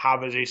would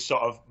have as his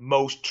sort of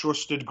most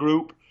trusted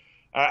group.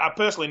 I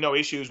personally no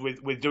issues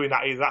with doing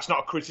that either. That's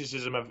not a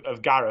criticism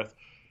of Gareth.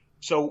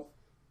 So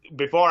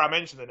before I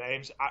mention the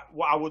names,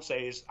 what I would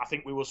say is I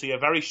think we will see a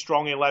very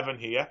strong 11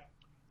 here,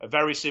 a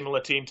very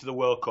similar team to the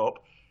World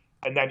Cup.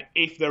 And then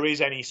if there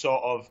is any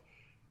sort of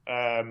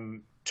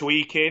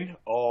tweaking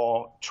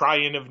or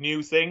trying of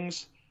new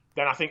things,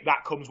 then I think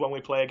that comes when we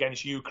play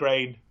against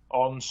Ukraine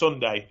on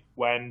Sunday,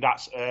 when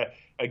that's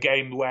a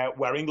game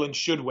where England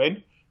should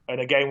win, and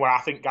a game where I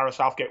think Gareth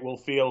Southgate will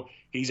feel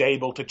he's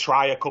able to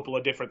try a couple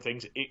of different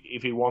things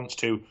if he wants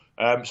to.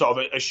 I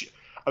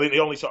think the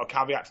only sort of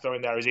caveat to throw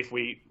in there is if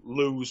we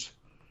lose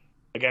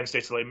against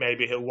Italy,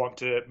 maybe he'll want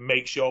to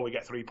make sure we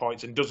get 3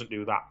 points and doesn't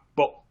do that.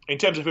 But in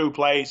terms of who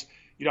plays,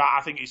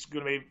 I think it's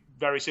going to be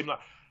very similar.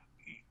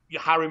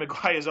 Harry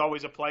Maguire is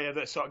always a player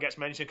that sort of gets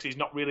mentioned because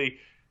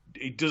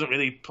he doesn't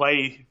really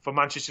play for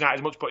Manchester United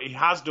as much, but he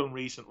has done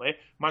recently.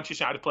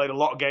 Manchester United have played a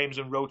lot of games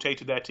and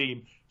rotated their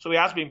team, so he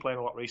has been playing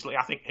a lot recently.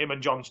 I think him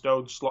and John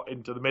Stones slot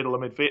into the middle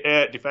of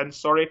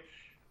defence.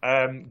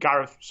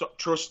 Gareth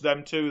trusts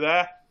them two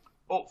there.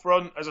 Up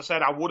front, as I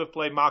said, I would have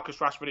played Marcus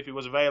Rashford if he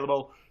was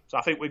available. So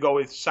I think we go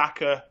with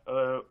Saka,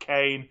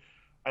 Kane,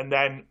 and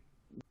then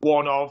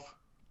one of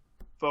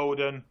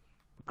Foden,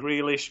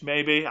 Grealish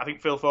maybe. I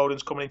think Phil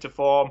Foden's coming into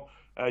form.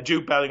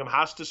 Jude Bellingham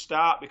has to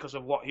start because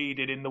of what he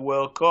did in the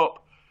World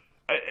Cup.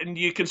 And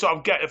you can sort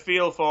of get a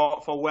feel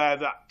for where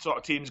that sort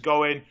of team's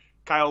going.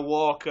 Kyle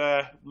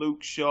Walker,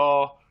 Luke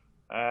Shaw,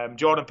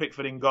 Jordan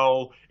Pickford in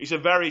goal. It's a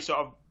very sort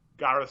of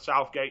Gareth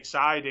Southgate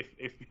side,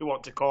 if you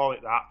want to call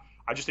it that.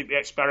 I just think the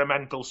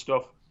experimental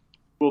stuff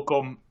will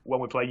come when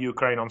we play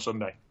Ukraine on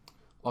Sunday.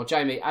 Well,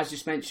 Jamie, as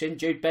just mentioned,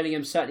 Jude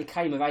Bellingham certainly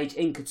came of age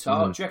in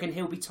Qatar. Do you reckon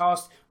he'll be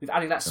tasked with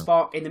adding that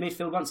spark in the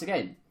midfield once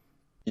again?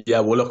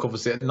 Yeah, well, look,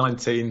 obviously at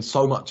 19,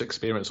 so much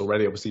experience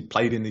already. Obviously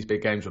played in these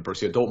big games with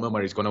Borussia Dortmund,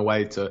 where he's gone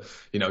away to,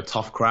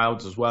 tough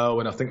crowds as well.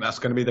 And I think that's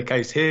going to be the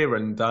case here.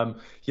 And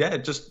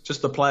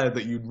just the player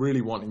that you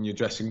really want in your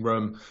dressing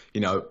room.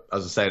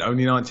 As I said,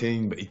 only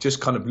 19, but he just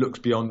kind of looks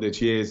beyond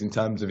his years in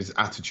terms of his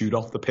attitude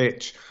off the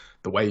pitch,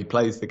 the way he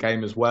plays the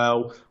game as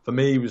well. For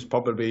me, he was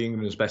probably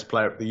England's best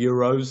player at the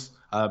Euros.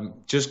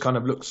 Just kind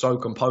of looked so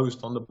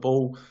composed on the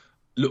ball.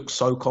 Looked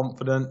so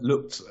confident,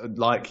 looked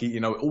like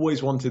he,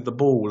 always wanted the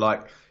ball.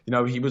 Like,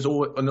 he was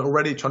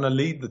already trying to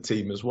lead the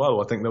team as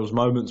well. I think there was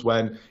moments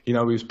when, he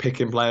was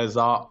picking players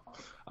up.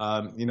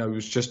 He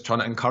was just trying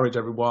to encourage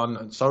everyone.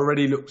 And so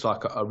already looks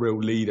like a real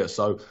leader.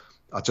 So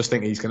I just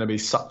think he's going to be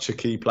such a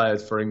key player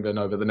for England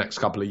over the next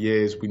couple of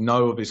years. We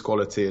know of his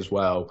quality as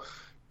well.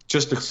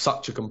 Just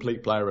such a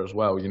complete player as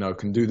well.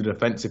 Can do the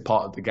defensive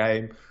part of the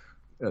game.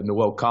 In the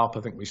World Cup,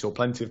 I think we saw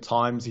plenty of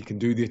times. He can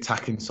do the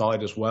attacking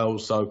side as well.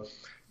 So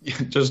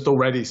just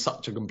already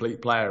such a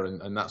complete player,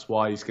 and that's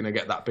why he's going to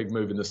get that big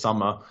move in the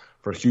summer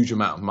for a huge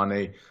amount of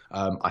money.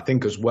 I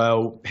think as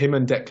well, him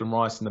and Declan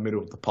Rice in the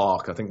middle of the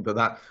park, I think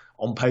that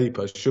on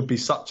paper should be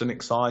such an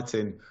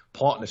exciting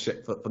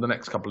partnership for the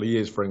next couple of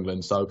years for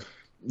England. So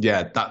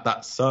yeah,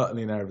 that's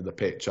certainly an area of the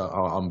pitch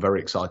I'm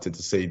very excited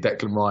to see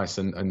Declan Rice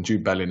and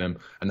Jude Bellingham,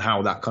 and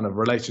how that kind of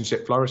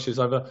relationship flourishes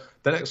over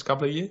the next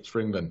couple of years for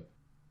England.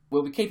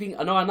 We'll be keeping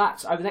an eye on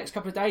that over the next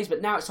couple of days,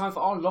 but now it's time for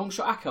our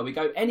longshot acca. We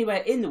go anywhere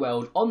in the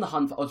world on the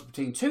hunt for odds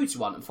between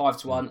 2-1 and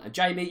 5-1. And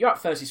Jamie, you're up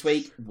first this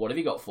week. What have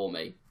you got for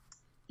me?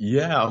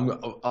 Yeah,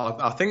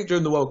 I think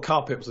during the World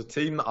Cup it was a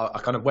team that I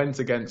kind of went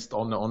against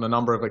on a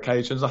number of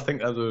occasions. I think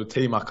there was a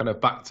team I kind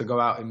of backed to go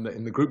out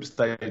in the group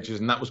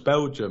stages, and that was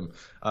Belgium.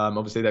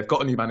 Obviously, they've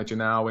got a new manager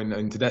now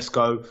in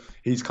Tedesco.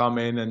 He's come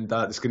in, and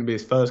it's going to be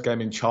his first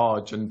game in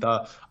charge. And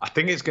I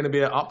think it's going to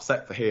be an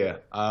upset for here.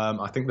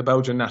 I think the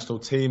Belgian national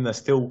team, they're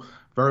still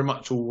very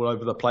much all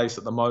over the place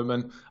at the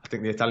moment. I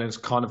think the Italians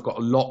kind of got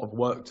a lot of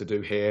work to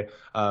do here,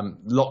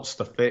 lots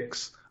to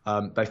fix.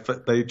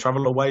 They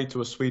travel away to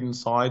a Sweden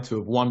side who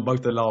have won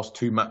both their last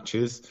two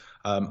matches.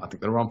 I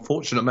think they were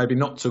unfortunate maybe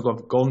not to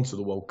have gone to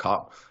the World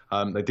Cup.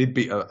 They did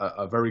beat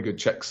a very good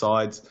Czech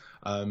side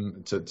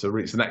to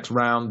reach the next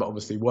round, but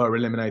obviously were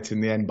eliminated in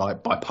the end by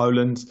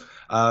Poland.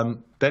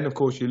 Then, of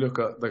course, you look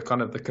at the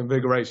kind of the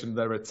configuration of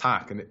their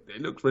attack, and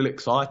it looks really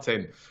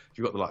exciting.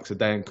 You've got the likes of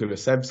Dejan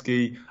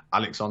Kulusevski,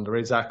 Alexander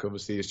Isak,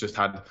 obviously has just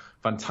had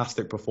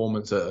fantastic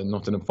performance at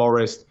Nottingham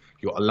Forest.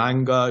 You've got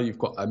Alanga, you've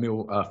got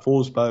Emil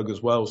Forsberg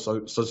as well.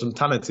 So some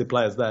talented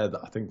players there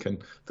that I think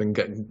can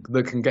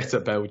get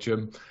at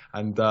Belgium.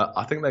 And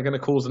I think they're going to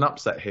cause an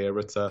upset here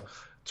at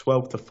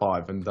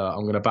 12-5. And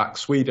I'm going to back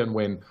Sweden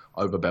win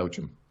over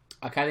Belgium.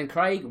 Okay then,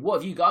 Craig,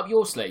 what have you got up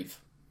your sleeve?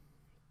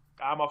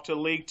 I'm off to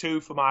League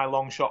Two for my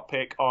long shot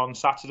pick on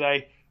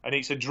Saturday. And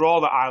it's a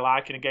draw that I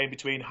like in a game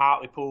between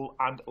Hartlepool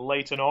and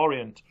Leyton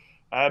Orient.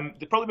 There'll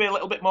probably be a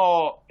little bit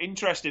more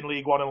interest in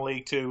League One and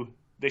League Two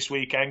this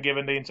weekend,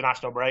 given the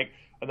international break.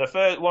 And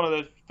one of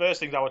the first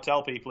things I would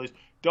tell people is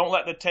don't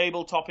let the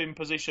table-topping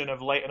position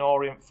of Leyton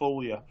Orient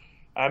fool you.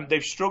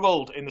 They've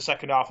struggled in the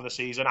second half of the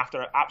season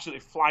after an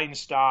absolutely flying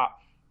start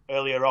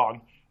earlier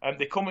on.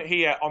 They come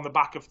here on the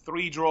back of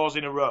 3 draws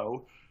in a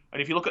row. And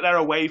if you look at their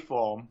away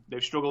form,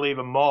 they've struggled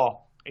even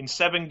more. In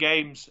 7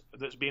 games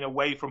that's been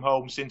away from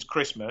home since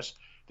Christmas,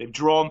 they've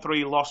drawn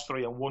 3, lost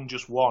 3, and won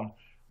just 1.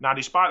 Now,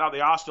 despite that,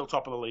 they are still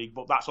top of the league,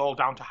 but that's all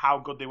down to how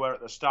good they were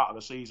at the start of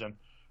the season.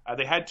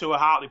 They head to a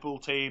Hartlepool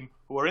team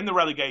who are in the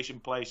relegation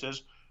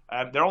places.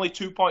 They're only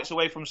 2 points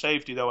away from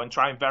safety, though, and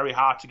trying very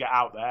hard to get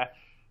out there.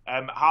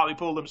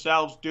 Hartlepool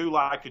themselves do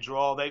like a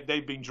draw.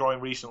 They've been drawing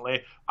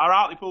recently. Are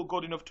Hartlepool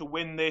good enough to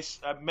win this?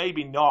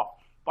 Maybe not.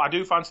 But I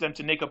do fancy them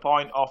to nick a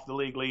point off the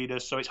league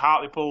leaders. So it's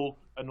Hartlepool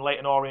and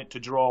Leyton Orient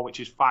to draw, which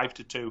is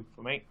 5-2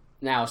 for me.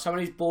 Now,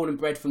 someone who's born and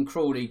bred from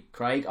Crawley,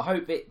 Craig, I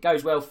hope it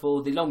goes well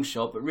for the long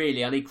shot, but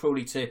really I need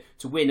Crawley to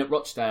win at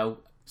Rochdale.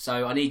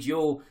 So I need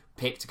your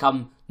pick to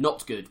come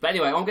not good. But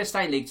anyway, I'm going to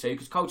stay in League Two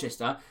because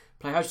Colchester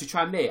play host to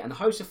Tranmere, and the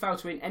hosts have failed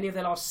to win any of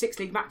their last 6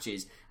 league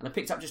matches and have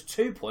picked up just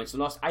 2 points in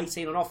the last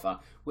 18 on offer,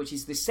 which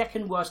is the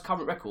second worst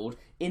current record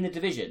in the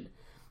division.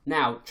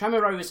 Now,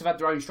 Tranmere Rovers have had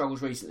their own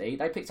struggles recently.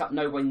 They picked up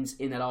no wins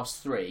in their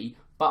last 3,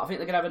 but I think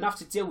they're going to have enough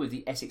to deal with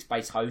the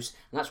Essex-based hosts,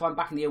 and that's why I'm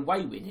backing the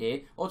away win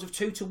here, odds of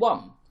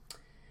 2-1.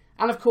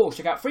 And of course,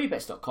 check out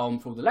freebets.com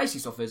for all the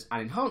latest offers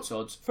and enhanced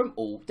odds from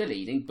all the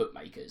leading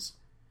bookmakers.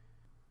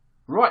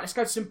 Right, let's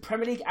go to some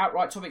Premier League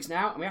outright topics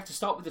now, and we have to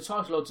start with the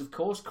title odds, of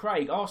course.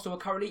 Craig, Arsenal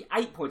are currently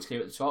 8 points clear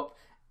at the top,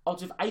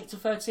 odds of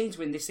 8-13 to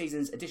win this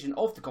season's edition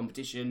of the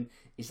competition.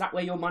 Is that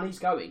where your money's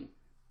going?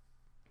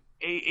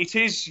 It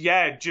is,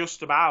 yeah,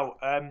 just about.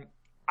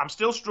 I'm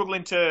still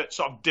struggling to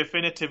sort of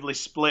definitively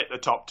split the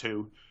top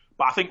 2,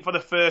 but I think for the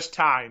first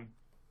time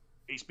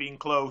it's been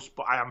close,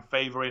 but I am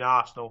favouring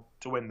Arsenal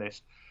to win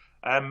this.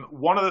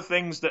 One of the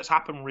things that's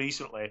happened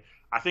recently,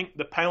 I think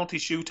the penalty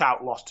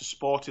shootout loss to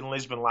Sporting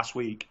Lisbon last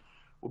week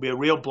will be a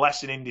real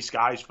blessing in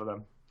disguise for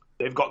them.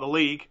 They've got the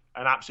league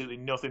and absolutely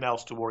nothing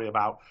else to worry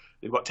about.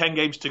 They've got 10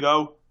 games to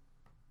go.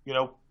 You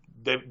know,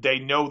 they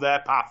know their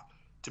path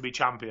to be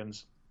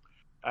champions.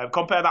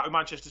 Compare that with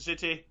Manchester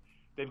City.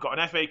 They've got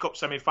an FA Cup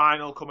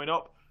semi-final coming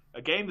up,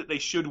 a game that they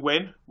should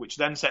win, which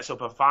then sets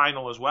up a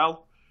final as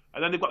well.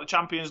 And then they've got the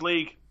Champions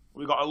League.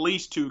 We've got at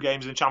least 2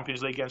 games in the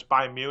Champions League against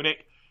Bayern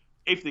Munich.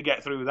 If they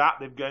get through that,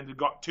 they've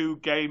got 2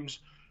 games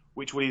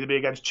which will either be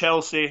against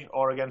Chelsea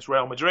or against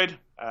Real Madrid.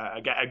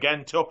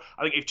 Again, tough.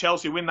 I think if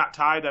Chelsea win that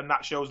tie, then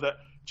that shows that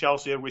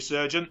Chelsea are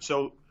resurgent.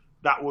 So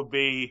that would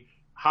be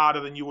harder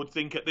than you would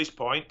think at this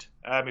point,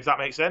 if that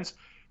makes sense.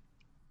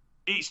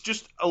 It's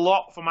just a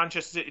lot for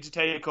Manchester City to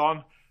take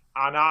on,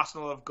 and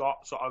Arsenal have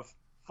got sort of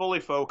fully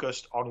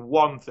focused on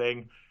one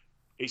thing.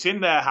 It's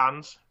in their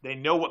hands. They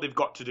know what they've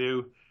got to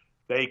do.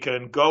 They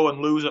can go and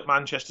lose at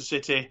Manchester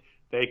City.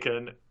 They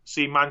can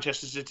see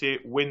Manchester City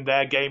win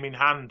their game in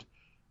hand,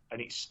 and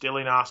it's still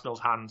in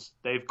Arsenal's hands.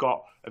 They've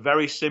got a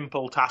very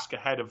simple task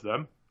ahead of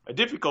them, a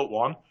difficult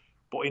one,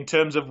 but in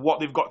terms of what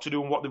they've got to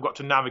do and what they've got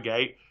to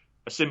navigate,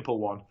 a simple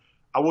one.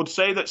 I would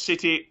say that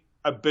City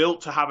are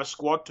built to have a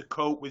squad to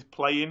cope with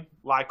playing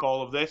like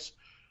all of this,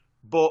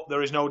 but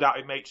there is no doubt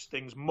it makes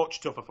things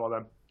much tougher for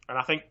them. And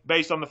I think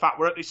based on the fact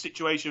we're at this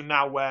situation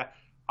now where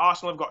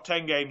Arsenal have got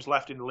 10 games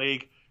left in the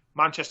league,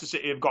 Manchester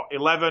City have got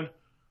 11,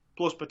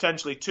 plus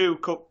potentially 2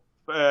 cup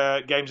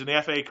games in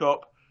the FA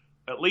Cup,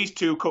 at least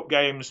 2 cup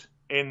games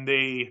in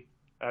the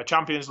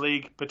Champions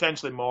League,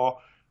 potentially more.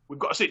 We've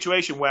got a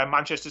situation where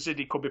Manchester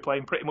City could be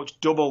playing pretty much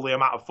double the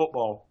amount of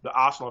football that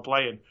Arsenal are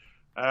playing.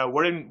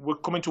 We're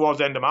coming towards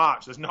the end of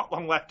March. There's not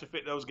long left to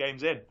fit those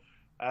games in.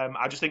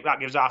 I just think that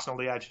gives Arsenal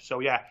the edge. So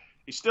yeah,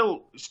 it's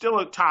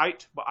still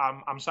tight, but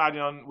I'm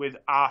siding on with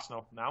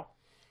Arsenal now.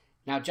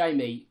 Now,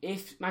 Jamie,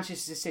 if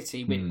Manchester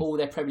City win all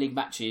their Premier League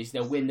matches,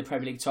 they'll win the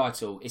Premier League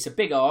title. It's a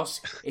big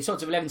ask. It's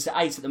odds of 11-8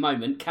 at the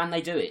moment. Can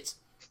they do it?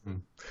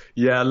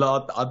 Yeah,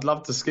 I'd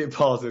love to skip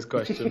past this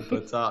question,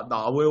 but no,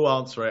 I will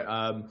answer it.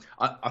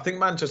 I think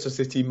Manchester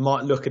City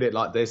might look at it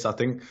like this. I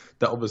think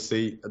that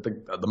obviously at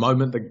the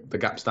moment the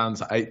gap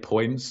stands at 8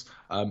 points.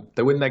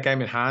 They win their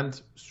game in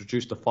hand, it's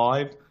reduced to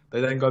 5.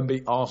 They then go and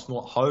beat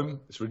Arsenal at home,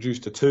 it's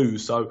reduced to 2.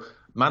 So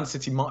Man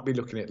City might be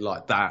looking at it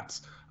like that.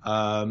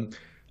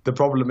 The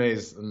problem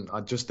is, and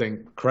I just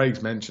think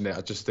Craig's mentioned it,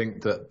 I just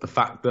think that the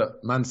fact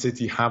that Man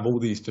City have all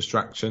these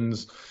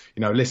distractions,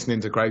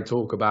 listening to Craig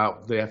talk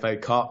about the FA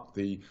Cup,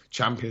 the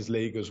Champions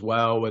League as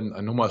well, and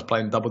almost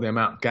playing double the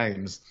amount of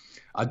games,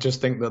 I just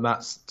think that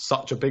that's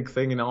such a big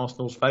thing in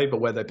Arsenal's favour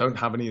where they don't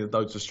have any of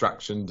those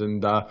distractions.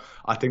 And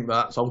I think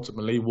that's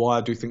ultimately why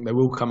I do think they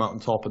will come out on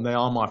top, and they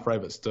are my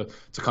favourites to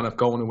kind of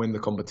go on and win the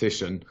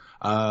competition.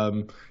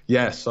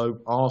 So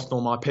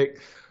Arsenal, my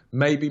pick.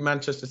 Maybe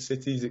Manchester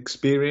City's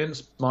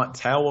experience might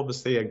tell.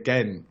 Obviously,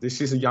 again, this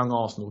is a young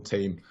Arsenal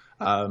team.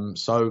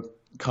 So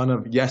kind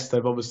of, yes,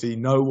 they've obviously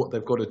know what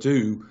they've got to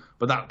do,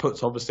 but that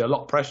puts obviously a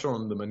lot of pressure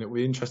on them, and it'll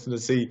be interesting to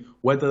see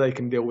whether they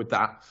can deal with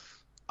that.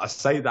 I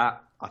say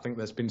that, I think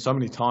there's been so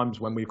many times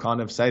when we've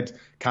kind of said,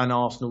 can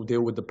Arsenal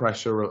deal with the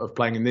pressure of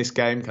playing in this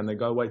game? Can they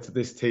go away to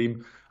this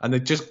team? And they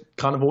just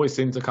kind of always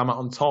seem to come out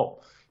on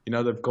top.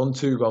 They've gone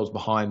 2 goals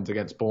behind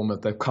against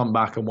Bournemouth. They've come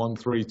back and won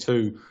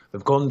 3-2.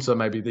 They've gone to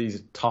maybe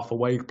these tough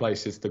away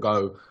places to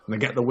go, and they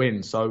get the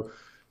win. So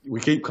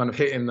we keep kind of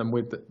hitting them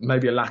with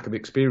maybe a lack of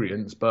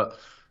experience, but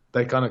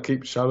they kind of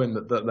keep showing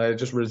that they're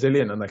just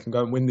resilient and they can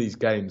go and win these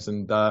games.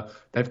 And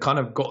they've kind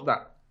of got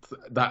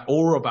that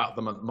aura about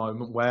them at the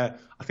moment where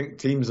I think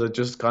teams are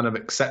just kind of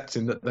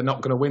accepting that they're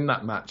not going to win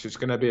that match. It's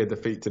going to be a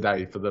defeat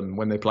today for them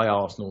when they play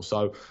Arsenal.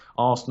 So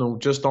Arsenal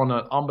just on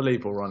an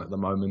unbelievable run at the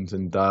moment.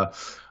 And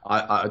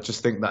I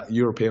just think that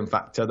European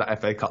factor, that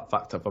FA Cup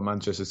factor for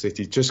Manchester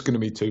City, just going to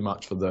be too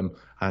much for them.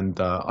 And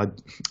I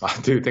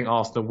do think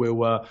Arsenal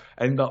will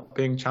end up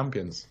being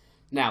champions.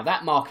 Now,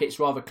 that market's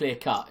rather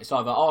clear-cut. It's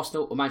either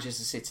Arsenal or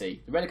Manchester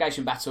City. The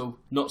relegation battle,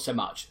 not so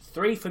much.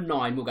 3 from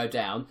 9 will go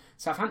down.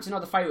 Southampton are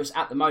the favourites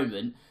at the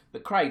moment,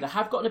 but Craig, they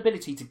have got an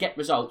ability to get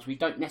results we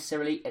don't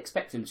necessarily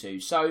expect them to.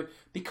 So,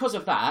 because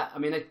of that, I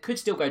mean, they could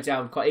still go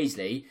down quite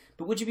easily,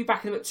 but would you be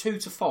backing them at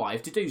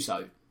 2-5 to do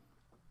so?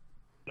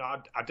 No,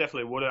 I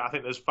definitely wouldn't. I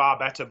think there's far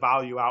better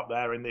value out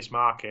there in this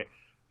market.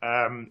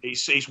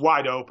 It's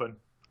wide open.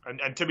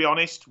 And to be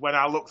honest, when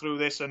I look through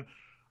this, and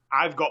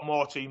I've got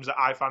more teams that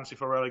I fancy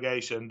for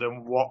relegation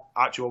than what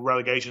actual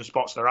relegation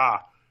spots there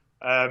are.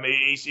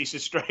 It's a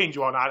strange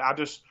one.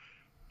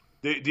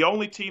 The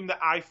only team that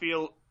I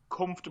feel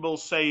comfortable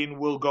saying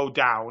will go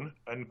down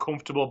and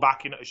comfortable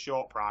backing at a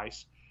short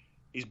price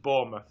is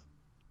Bournemouth.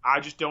 I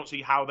just don't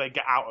see how they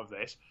get out of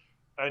this.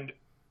 And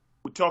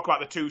we talk about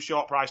the 2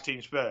 short price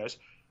teams first.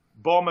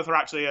 Bournemouth are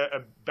actually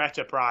a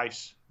better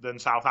price than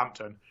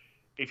Southampton.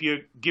 If you're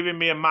giving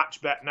me a match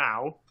bet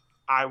now,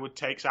 I would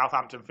take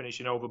Southampton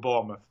finishing over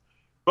Bournemouth.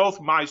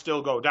 Both might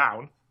still go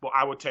down, but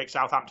I would take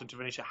Southampton to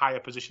finish a higher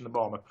position than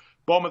Bournemouth.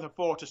 Bournemouth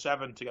are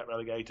 4-7 to get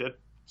relegated.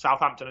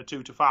 Southampton are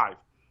 2-5.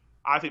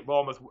 I think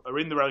Bournemouth are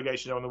in the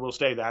relegation zone and will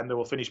stay there, and they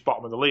will finish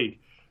bottom of the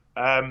league.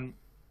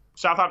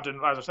 Southampton,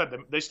 as I said,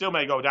 they still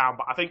may go down,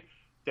 but I think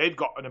they've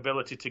got an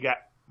ability to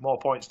get more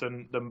points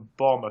than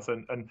Bournemouth,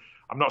 and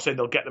I'm not saying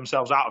they'll get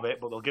themselves out of it,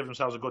 but they'll give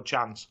themselves a good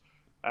chance.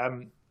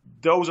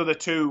 Those are the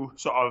 2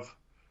 sort of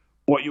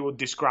what you would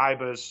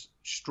describe as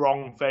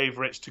strong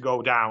favourites to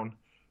go down.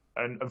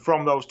 And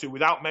from those 2,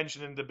 without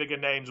mentioning the bigger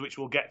names, which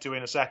we'll get to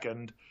in a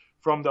second,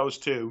 from those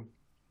 2,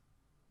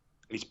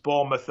 it's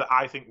Bournemouth that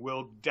I think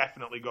will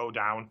definitely go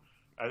down,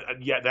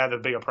 and yet they're the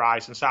bigger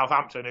price. And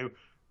Southampton, who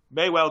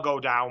may well go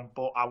down,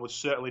 but I would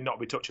certainly not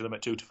be touching them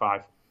at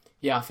 2-5.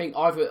 Yeah, I think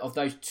either of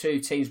those 2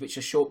 teams which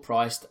are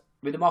short-priced,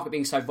 with the market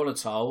being so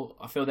volatile,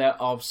 I feel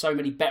there are so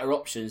many better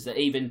options that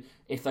even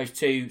if those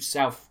 2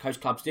 South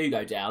Coast clubs do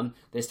go down,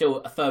 there's still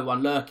a third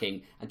one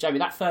lurking. And Jamie,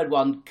 that third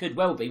one could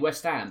well be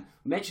West Ham.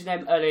 We mentioned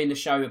them earlier in the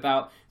show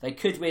about they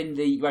could win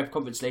the Europa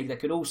Conference League. They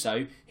could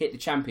also hit the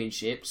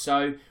Championship.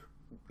 So,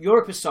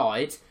 Europe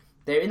aside,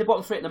 they're in the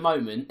bottom 3 at the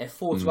moment. They're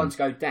 4-1 to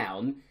go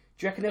down.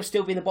 Do you reckon they'll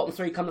still be in the bottom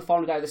 3 come the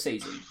final day of the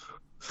season?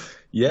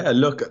 Yeah,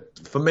 look,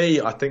 for me,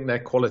 I think their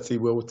quality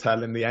will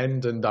tell in the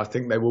end, and I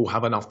think they will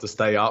have enough to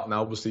stay up.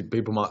 Now, obviously,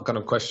 people might kind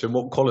of question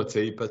what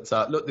quality, but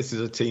look, this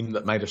is a team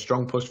that made a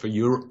strong push for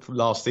Europe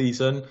last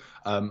season.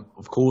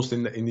 Of course,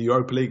 in the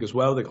Europa League as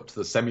well, they got to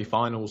the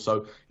semi-finals,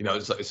 so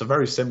it's a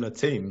very similar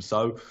team.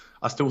 So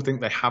I still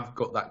think they have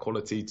got that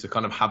quality to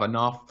kind of have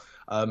enough.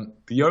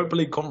 The Europa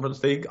League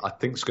Conference League, I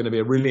think, is going to be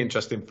a really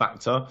interesting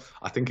factor.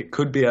 I think it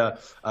could be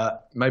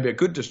maybe a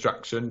good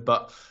distraction,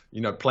 but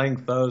playing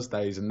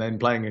Thursdays and then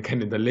playing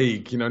again in the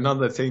league, none of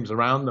the teams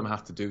around them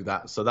have to do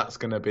that. So that's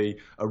going to be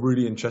a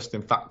really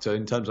interesting factor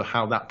in terms of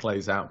how that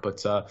plays out.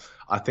 But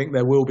I think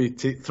there will be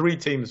three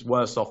teams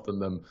worse off than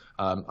them.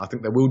 I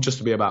think there will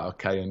just be about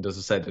okay. And as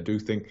I said, I do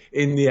think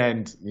in the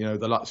end,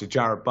 the likes of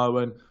Jarrett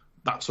Bowen,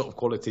 that sort of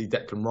quality,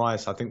 Declan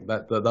Rice, I think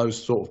that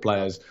those sort of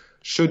players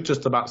should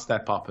just about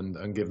step up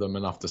and give them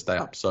enough to stay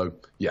up. So,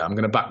 yeah, I'm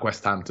going to back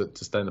West Ham to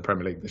stay in the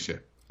Premier League this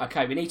year.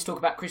 OK, we need to talk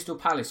about Crystal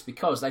Palace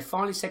because they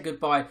finally said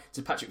goodbye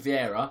to Patrick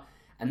Vieira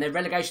and their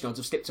relegation odds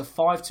have slipped to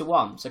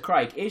 5-1. So,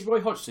 Craig, is Roy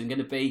Hodgson going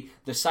to be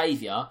the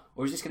saviour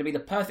or is this going to be the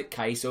perfect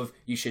case of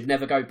you should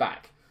never go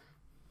back?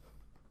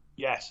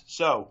 Yes.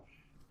 So,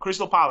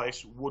 Crystal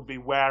Palace would be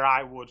where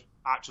I would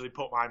actually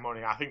put my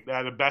money. I think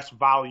they're the best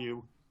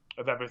value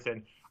of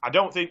everything. I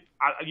don't think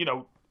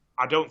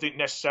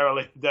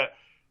necessarily that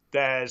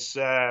they're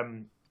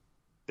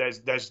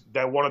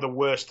one of the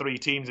worst three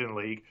teams in the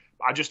league.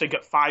 I just think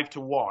at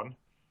 5-1,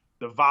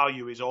 the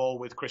value is all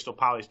with Crystal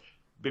Palace.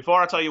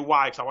 Before I tell you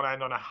why, because I want to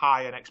end on a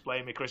high and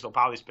explain my Crystal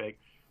Palace pick,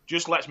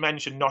 just let's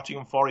mention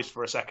Nottingham Forest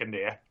for a second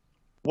here.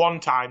 One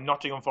time,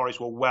 Nottingham Forest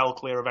were well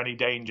clear of any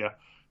danger.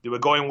 They were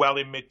going well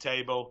in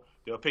mid-table.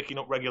 They were picking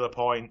up regular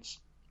points.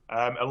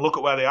 And look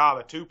at where they are.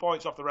 They're 2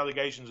 points off the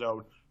relegation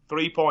zone,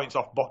 3 points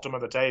off bottom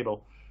of the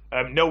table.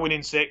 No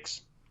winning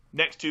 6.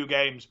 Next 2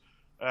 games,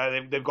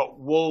 they've got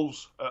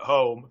Wolves at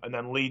home and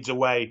then Leeds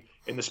away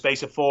in the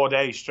space of 4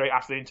 days straight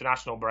after the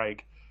international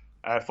break.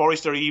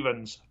 Forest are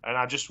evens, and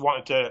I just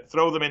wanted to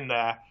throw them in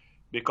there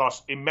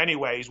because in many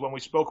ways, when we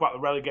spoke about the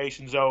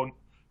relegation zone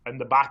and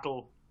the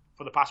battle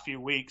for the past few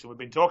weeks, and we've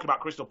been talking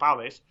about Crystal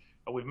Palace,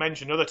 and we've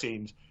mentioned other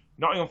teams,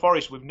 Nottingham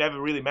Forest, we've never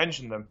really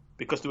mentioned them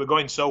because they were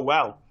going so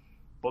well,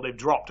 but they've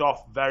dropped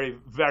off very,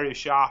 very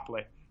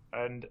sharply,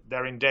 and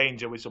they're in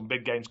danger with some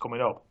big games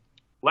coming up.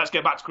 Let's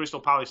get back to Crystal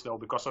Palace, though,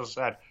 because, as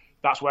I said,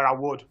 that's where I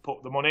would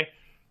put the money.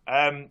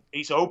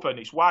 It's open.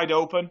 It's wide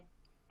open.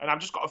 And I've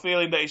just got a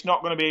feeling that it's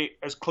not going to be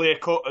as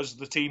clear-cut as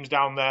the teams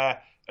down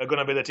there are going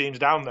to be the teams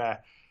down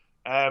there.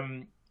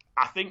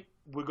 I think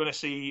we're going to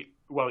see,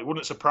 well, it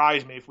wouldn't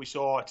surprise me if we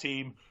saw a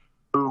team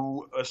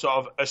who are sort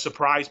of a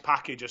surprise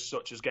package as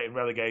such as getting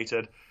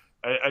relegated.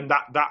 And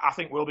that I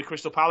think will be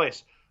Crystal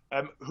Palace.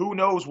 Who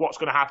knows what's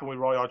going to happen with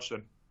Roy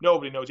Hodgson?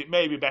 Nobody knows. It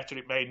may be better,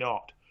 it may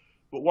not.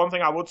 But one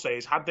thing I would say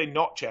is, had they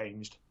not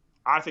changed,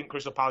 I think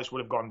Crystal Palace would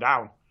have gone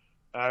down.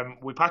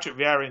 With Patrick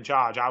Vieira in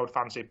charge, I would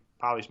fancy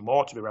Palace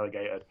more to be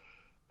relegated.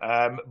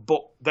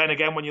 But then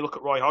again, when you look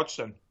at Roy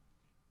Hodgson,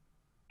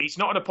 it's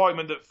not an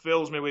appointment that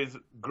fills me with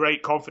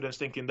great confidence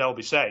thinking they'll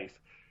be safe.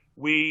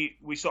 We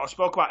sort of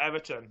spoke about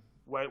Everton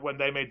when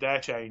they made their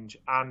change,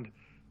 and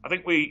I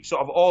think we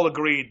sort of all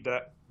agreed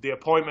that the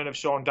appointment of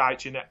Sean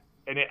Dyche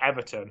in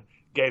Everton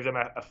gave them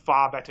a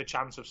far better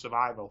chance of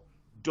survival.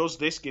 Does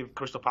this give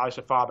Crystal Palace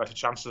a far better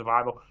chance of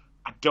survival?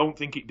 I don't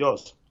think it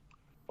does.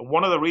 And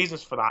one of the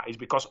reasons for that is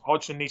because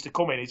Hodgson needs to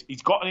come in.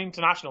 He's got an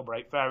international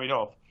break, fair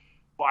enough.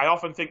 But I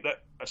often think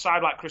that a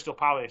side like Crystal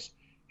Palace,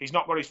 he's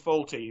not got his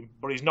full team,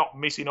 but he's not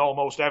missing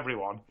almost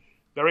everyone.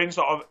 They're in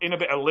a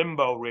bit of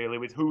limbo, really,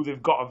 with who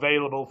they've got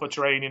available for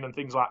training and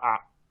things like that.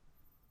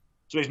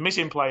 So he's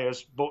missing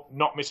players, but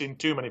not missing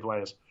too many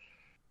players.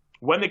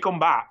 When they come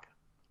back,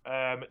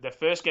 their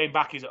first game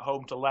back is at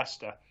home to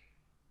Leicester.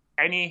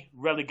 Any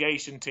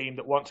relegation team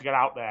that wants to get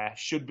out there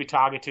should be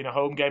targeting a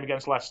home game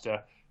against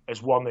Leicester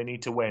as one they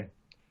need to win.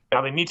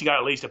 Now, they need to get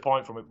at least a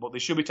point from it, but they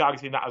should be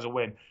targeting that as a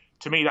win.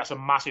 To me, that's a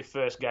massive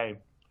first game.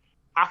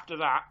 After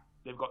that,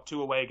 they've got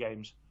 2 away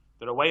games.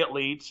 They're away at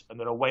Leeds and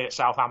they're away at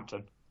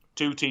Southampton.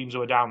 2 teams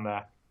who are down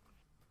there.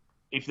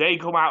 If they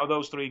come out of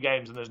those 3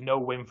 games and there's no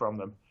win from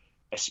them,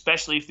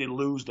 especially if they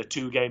lose the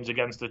 2 games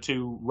against the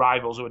 2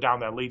 rivals who are down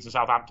there, Leeds and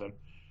Southampton,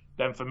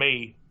 then for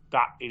me,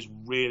 that is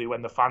really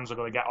when the fans are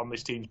going to get on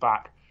this team's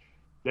back.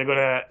 They're going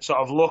to sort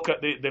of look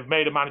at they've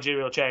made a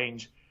managerial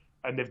change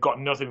and they've got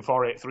nothing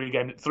for it.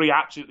 3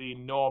 absolutely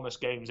enormous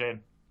games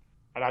in.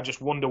 And I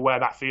just wonder where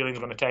that feeling is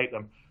going to take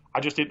them. I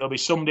just think there'll be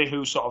somebody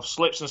who sort of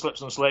slips and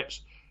slips and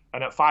slips.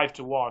 And at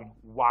 5-1,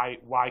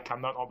 why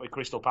can that not be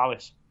Crystal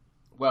Palace?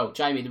 Well,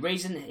 Jamie, the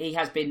reason he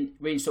has been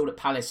reinstalled at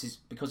Palace is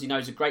because he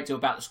knows a great deal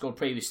about the squad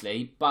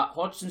previously. But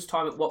Hodgson's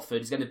time at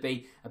Watford is going to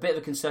be a bit of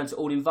a concern to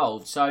all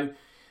involved. So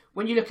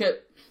when you look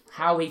at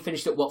how he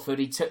finished at Watford,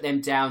 he took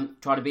them down,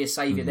 tried to be a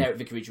saviour there at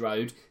Vicarage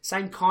Road.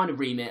 Same kind of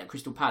remit at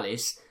Crystal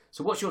Palace.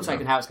 So what's your take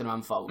on how it's going to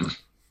unfold?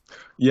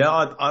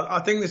 Yeah,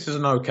 I think this is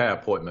an okay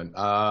appointment.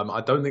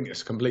 I don't think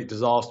it's a complete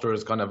disaster,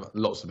 as kind of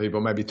lots of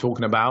people may be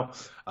talking about.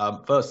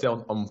 Firstly,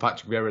 on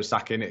Patrick Vieira's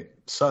sacking,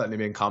 it's certainly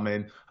been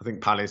coming. I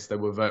think Palace, they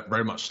were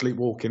very much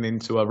sleepwalking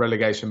into a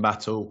relegation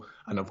battle,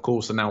 and of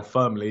course are now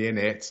firmly in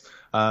it.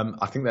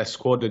 I think their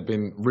squad had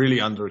been really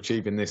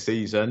underachieving this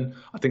season.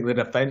 I think the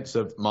defence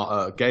of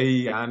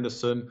Gay,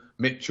 Anderson,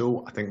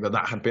 Mitchell, I think that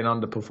had been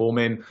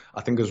underperforming.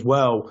 I think as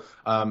well,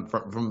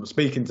 from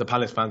speaking to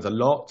Palace fans a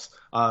lot,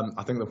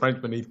 I think the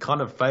Frenchman, he'd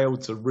kind of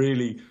failed to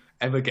really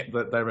ever get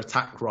their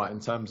attack right in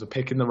terms of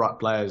picking the right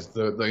players,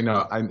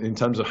 and in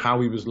terms of how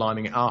he was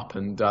lining it up.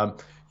 And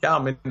yeah, I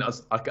mean,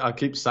 I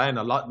keep saying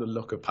I like the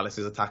look of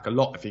Palace's attack a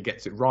lot if he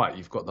gets it right.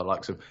 You've got the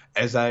likes of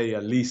Eze,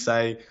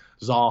 Elise,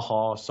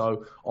 Zaha.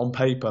 So on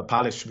paper,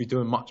 Palace should be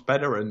doing much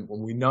better, and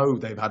we know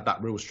they've had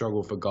that real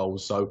struggle for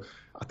goals. So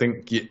I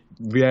think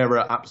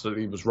Vieira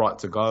absolutely was right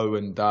to go,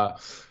 and I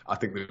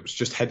think it was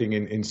just heading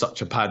in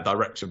such a bad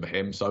direction for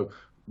him. So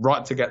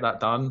right to get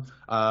that done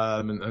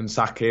and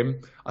sack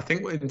him. I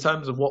think in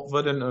terms of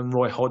Watford and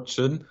Roy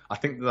Hodgson, I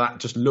think that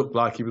just looked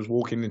like he was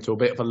walking into a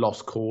bit of a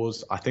lost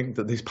cause. I think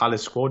that this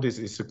Palace squad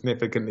is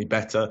significantly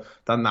better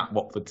than that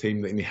Watford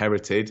team that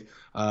inherited.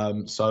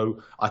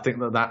 So I think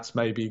that's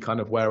maybe kind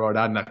of where I'd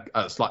add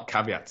a slight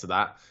caveat to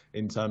that,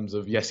 in terms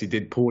of, yes, he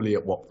did poorly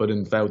at Watford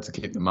and failed to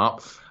keep them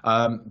up.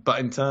 But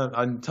in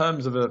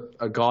terms of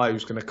a guy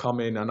who's going to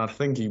come in, and I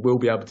think he will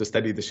be able to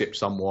steady the ship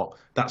somewhat,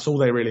 that's all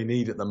they really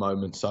need at the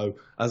moment. So,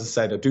 as I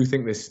said, I do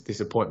think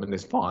this appointment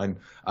is fine.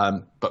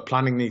 But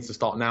planning needs to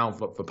start now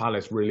for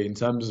Palace, really, in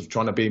terms of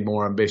trying to be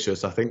more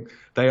ambitious. I think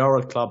they are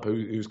a club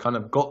who's kind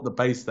of got the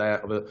base there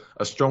of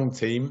a strong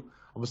team.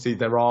 Obviously,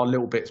 there are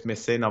little bits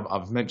missing.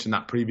 I've mentioned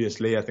that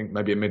previously. I think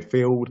maybe a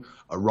midfield,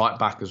 a right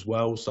back as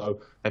well.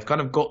 So they've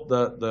kind of got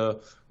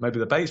maybe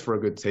the base for a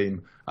good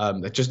team.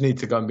 They just need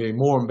to go and be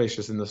more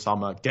ambitious in the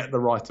summer, get the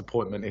right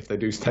appointment if they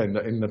do stay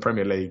in the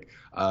Premier League.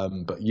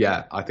 But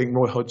yeah, I think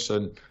Roy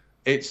Hodgson,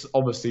 it's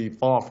obviously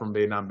far from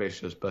being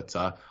ambitious, but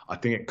I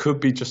think it could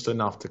be just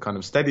enough to kind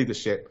of steady the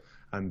ship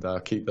and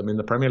keep them in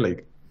the Premier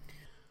League.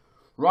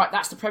 Right,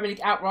 that's the Premier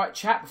League outright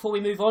chat. Before we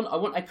move on, I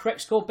want a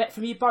correct score bet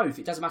from you both.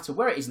 It doesn't matter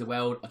where it is in the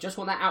world. I just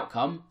want that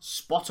outcome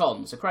spot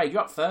on. So, Craig,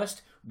 you're up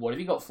first. What have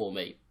you got for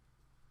me?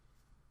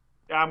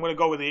 Yeah, I'm going to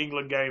go with the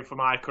England game for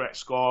my correct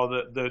score,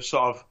 the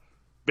sort of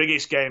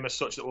biggest game as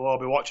such that we'll all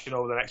be watching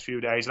over the next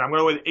few days. And I'm going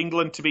to go with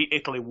England to beat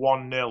Italy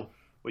 1-0,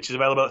 which is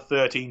available at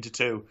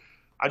 13-2.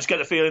 I just get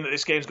the feeling that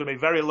this game is going to be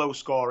very low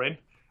scoring.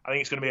 I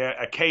think it's going to be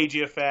a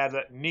cagey affair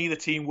that neither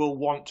team will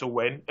want to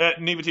win.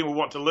 Neither team will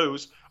want to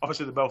lose.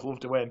 Obviously, they both love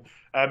to win.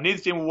 Neither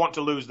team will want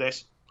to lose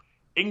this.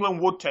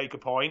 England would take a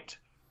point,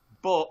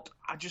 but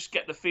I just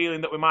get the feeling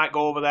that we might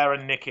go over there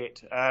and nick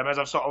it. As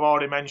I've sort of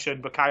already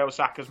mentioned, Bukayo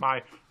Saka's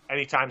my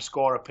anytime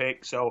scorer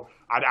pick, so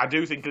I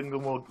do think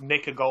England will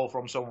nick a goal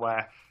from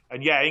somewhere.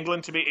 And yeah,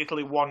 England to beat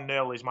Italy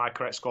 1-0 is my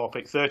correct score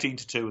pick.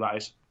 13-2, that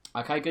is.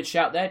 Okay, good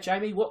shout there.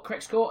 Jamie, what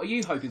correct score are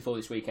you hoping for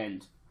this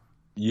weekend?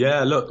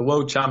 Yeah, look, the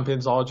world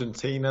champions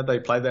Argentina, they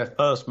play their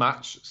first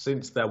match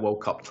since their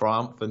World Cup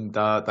triumph, and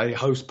they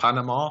host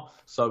Panama.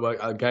 So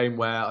a game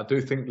where I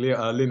do think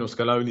Lionel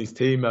Scaloni's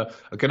team are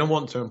going to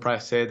want to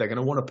impress here. They're going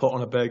to want to put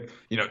on a big,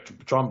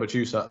 try and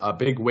produce a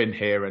big win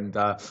here. And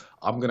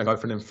I'm going to go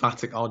for an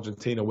emphatic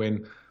Argentina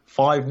win,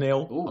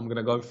 5-0. I'm going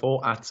to go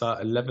for at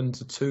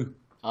 11-2.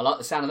 I like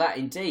the sound of that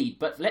indeed.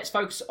 But let's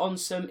focus on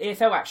some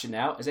EFL action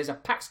now, as there's a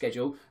packed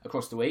schedule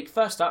across the week.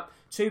 First up,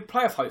 two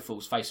playoff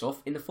hopefuls face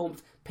off in the form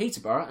of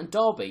Peterborough and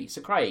Derby. So,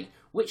 Craig,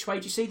 which way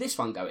do you see this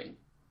one going?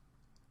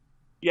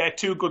 Yeah,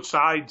 two good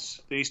sides,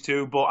 these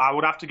two, but I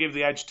would have to give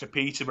the edge to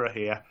Peterborough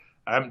here.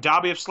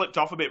 Derby have slipped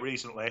off a bit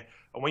recently,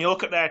 and when you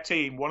look at their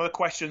team, one of the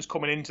questions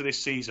coming into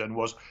this season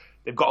was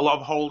they've got a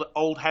lot of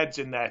old heads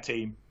in their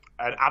team,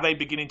 and are they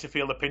beginning to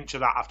feel the pinch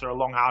of that after a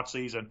long, hard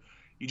season?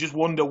 You just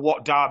wonder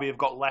what Derby have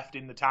got left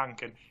in the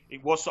tank, and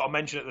it was sort of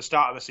mentioned at the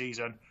start of the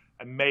season,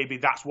 and maybe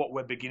that's what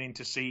we're beginning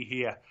to see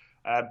here.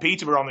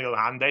 Peterborough, on the other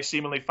hand, they're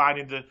seemingly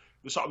finding the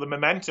sort of the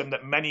momentum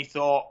that many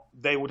thought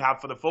they would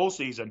have for the full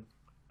season.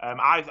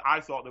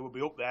 I thought they would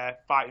be up there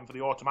fighting for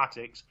the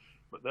automatics,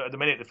 but at the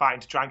minute they're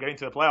fighting to try and get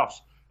into the playoffs.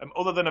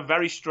 Other than a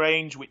very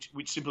strange, which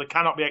simply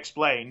cannot be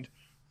explained,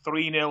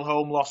 3-0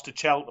 home loss to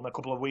Cheltenham a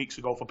couple of weeks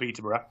ago for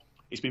Peterborough.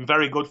 It's been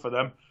very good for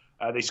them.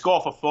 They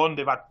score for fun.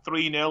 They've had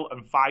 3-0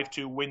 and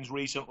 5-2 wins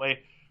recently.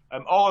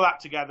 All of that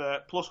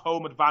together, plus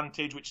home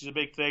advantage, which is a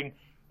big thing.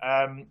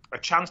 A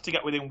chance to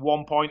get within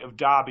 1 point of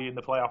Derby in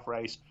the playoff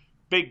race.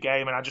 Big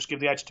game, and I just give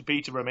the edge to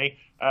Peterborough, me.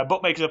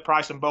 Bookmakers have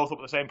priced them both up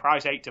at the same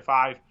price,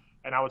 8-5,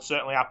 and I would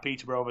certainly have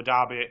Peterborough over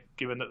Derby,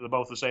 given that they're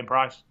both the same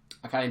price.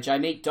 Okay, and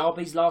Jamie,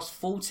 Derby's last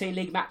 14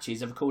 league matches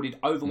have recorded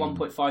over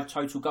 1.5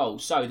 total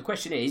goals. So the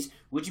question is,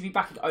 would you be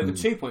backing over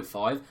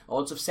 2.5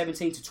 odds of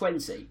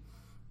 17-20?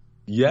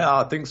 Yeah,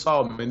 I think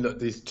so. I mean, look,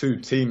 these two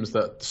teams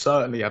that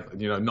certainly have,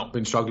 not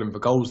been struggling for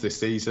goals this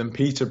season.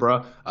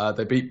 Peterborough,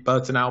 they beat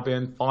Burton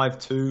Albion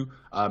 5-2,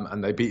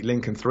 and they beat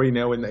Lincoln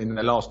 3-0 in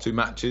their last two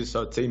matches.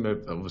 So a team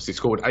have obviously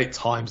scored 8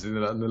 times in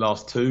the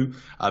last two.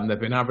 They've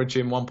been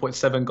averaging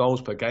 1.7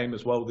 goals per game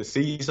as well this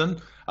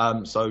season.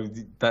 So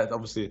they're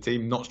obviously a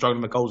team not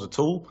struggling for goals at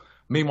all.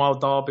 Meanwhile,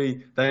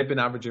 Derby, they've been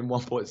averaging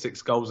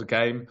 1.6 goals a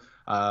game.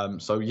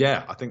 So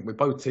yeah, I think with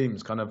both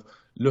teams kind of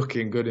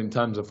looking good in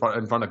terms of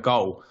in front of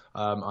goal.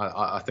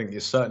 I think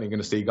you're certainly going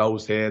to see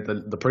goals here.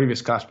 The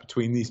previous clash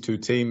between these two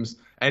teams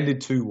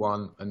ended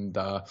 2-1, and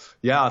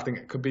I think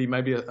it could be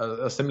maybe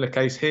a similar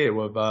case here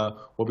with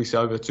what we see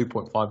over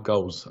 2.5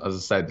 goals. As I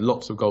said,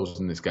 lots of goals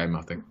in this game,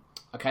 I think.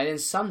 Okay, then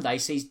Sunday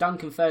sees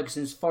Duncan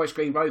Ferguson's Forest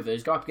Green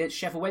Rovers go up against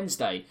Sheffield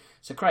Wednesday.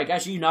 So, Craig,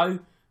 as you know,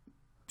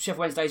 Sheffield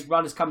Wednesday's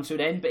run has come to an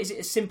end, but is it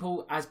as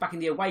simple as backing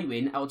the away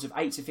win, odds of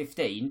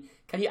 8-15?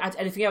 Can you add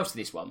anything else to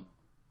this one?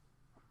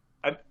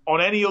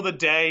 On any other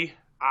day,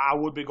 I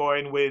would be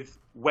going with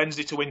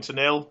Wednesday to win to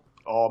nil,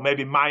 or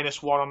maybe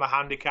 -1 on the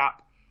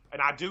handicap.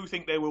 And I do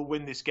think they will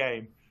win this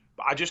game,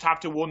 but I just have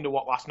to wonder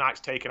what last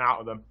night's taken out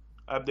of them.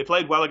 They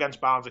played well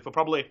against Barnsley for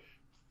probably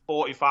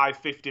 45,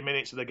 50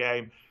 minutes of the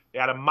game. They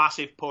had a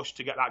massive push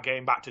to get that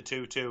game back to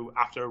 2-2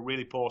 after a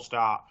really poor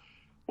start.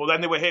 But then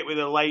they were hit with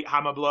a late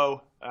hammer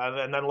blow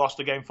and then lost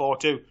the game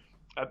 4-2.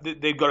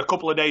 They've got a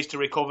couple of days to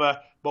recover,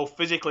 both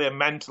physically and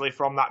mentally,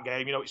 from that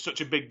game. You know, it's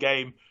such a big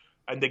game,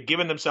 and they've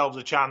given themselves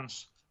a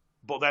chance,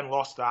 but then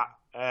lost that.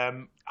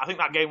 I think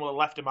that game will have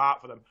left a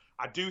mark for them.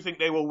 I do think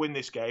they will win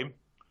this game,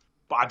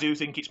 but I do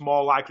think it's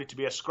more likely to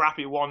be a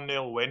scrappy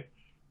 1-0 win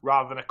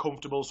rather than a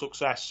comfortable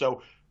success.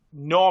 So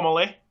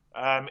normally,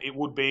 it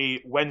would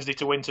be Wednesday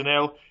to win to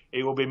nil.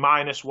 It will be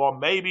 -1,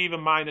 maybe even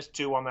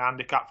 -2 on the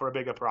handicap for a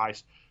bigger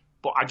price.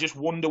 But I just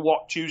wonder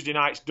what Tuesday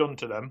night's done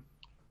to them.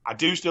 I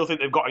do still think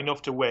they've got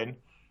enough to win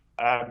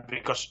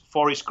because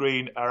Forest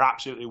Green are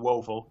absolutely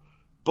woeful.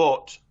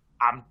 But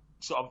I'm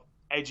sort of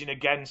edging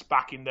against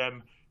backing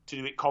them to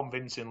do it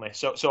convincingly.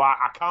 So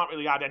I can't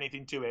really add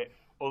anything to it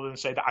other than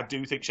say that I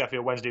do think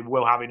Sheffield Wednesday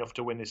will have enough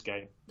to win this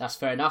game. That's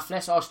fair enough.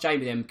 Let's ask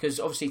Jamie then, because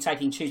obviously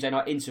taking Tuesday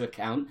night into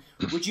account,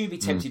 would you be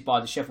tempted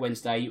by the Sheffield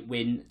Wednesday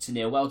win to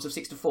nil, odds of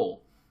 6-4?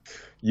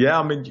 Yeah,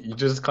 I mean, you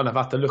just kind of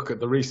have to look at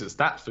the recent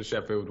stats for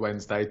Sheffield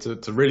Wednesday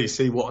to really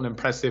see what an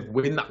impressive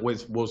win that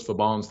was for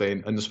Barnsley,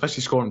 and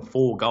especially scoring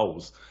 4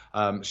 goals.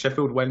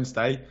 Sheffield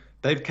Wednesday,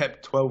 they've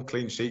kept 12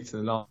 clean sheets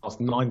in the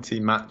last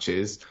 19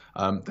 matches.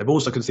 They've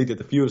also conceded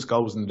the fewest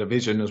goals in the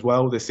division as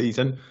well this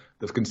season.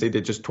 They've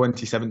conceded just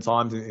 27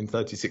 times in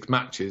 36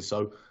 matches.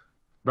 So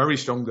very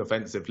strong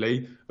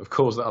defensively, of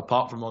course,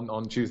 apart from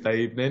on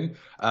Tuesday evening.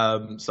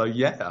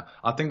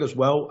 I think as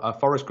well,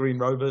 Forest Green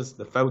Rovers,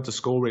 they failed to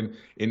score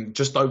in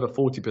just over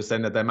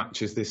 40% of their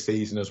matches this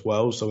season as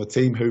well. So a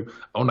team who,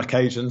 on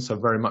occasions, have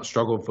very much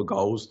struggled for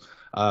goals.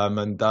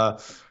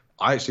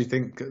 I actually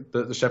think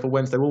that the Sheffield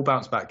Wednesday will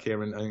bounce back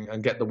here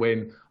and get the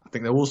win. I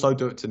think they'll also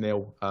do it to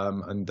nil,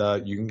 and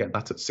you can get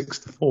that at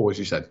 6-4, as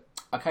you said.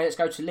 Okay, let's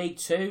go to League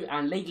 2,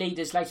 and league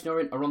leaders Leyton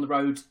Orient are on the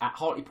road at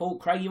Hartlepool.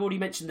 Craig, you've already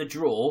mentioned the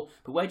draw,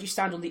 but where do you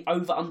stand on the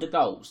over-under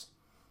goals?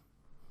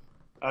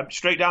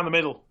 Straight down the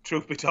middle,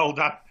 truth be told,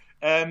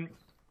 Dan.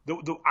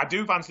 I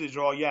do fancy the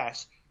draw,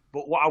 yes,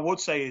 but what I would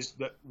say is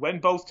that when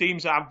both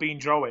teams have been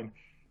drawing,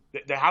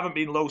 there haven't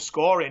been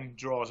low-scoring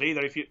draws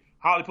either.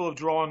 Hartlepool have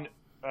drawn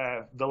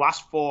the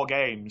last 4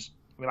 games.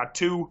 They've had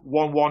 2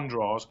 1-1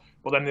 draws,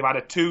 but then they've had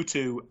a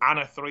 2-2 and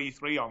a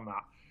 3-3 on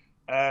that.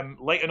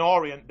 Leyton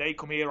Orient, they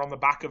come here on the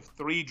back of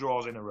 3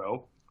 draws in a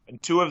row,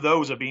 and 2 of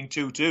those have been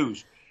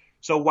 2-2s.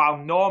 So while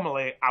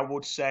normally I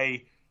would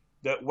say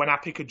that when I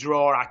pick a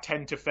draw, I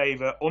tend to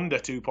favour under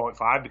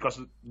 2.5 because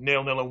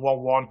 0-0 and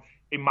 1-1,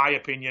 in my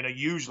opinion, are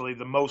usually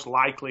the most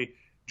likely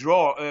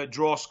draw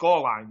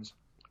scorelines.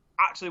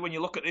 Actually, when you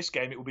look at this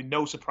game, it would be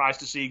no surprise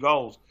to see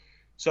goals.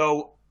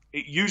 So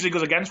it usually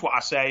goes against what I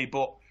say,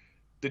 but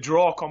the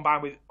draw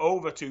combined with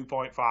over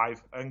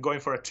 2.5 and going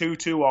for a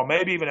 2-2 or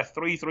maybe even a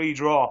 3-3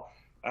 draw,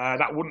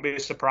 that wouldn't be a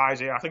surprise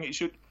here. I think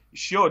it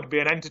should be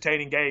an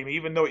entertaining game,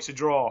 even though it's a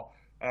draw.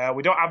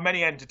 We don't have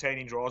many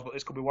entertaining draws, but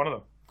this could be one of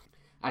them.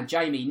 And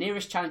Jamie,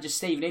 nearest challengers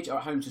Stevenage are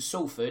at home to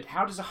Salford.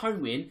 How does a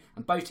home win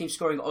and both teams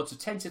scoring at odds of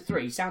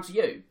 10-3 sound to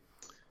you?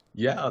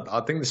 Yeah,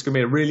 I think this is going to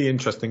be a really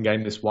interesting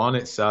game, this one.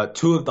 It's 2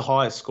 of the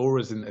highest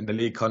scorers in the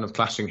league kind of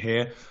clashing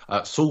here.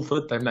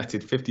 Salford, they've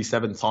netted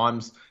 57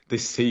 times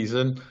this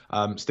season.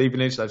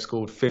 Stevenage, they've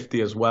scored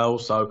 50 as well.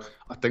 So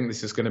I think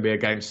this is going to be a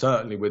game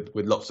certainly with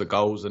lots of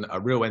goals and a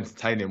real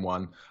entertaining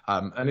one.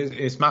 And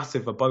it's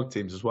massive for both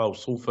teams as well.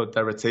 Salford,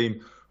 they're a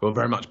team who are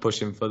very much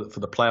pushing for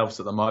the playoffs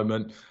at the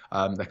moment.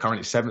 They're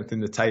currently 7th in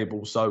the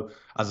table. So,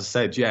 as I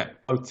said,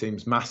 both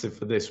teams massive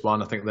for this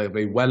one. I think they'll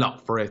be well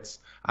up for it.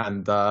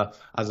 And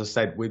as I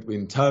said,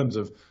 in terms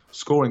of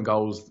scoring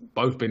goals,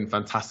 both been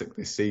fantastic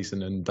this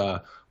season. And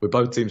with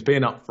both teams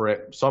being up for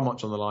it, so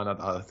much on the line,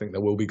 I think there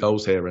will be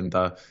goals here. And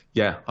I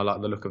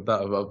like the look of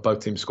that, of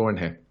both teams scoring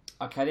here.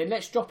 Okay, then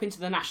let's drop into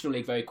the National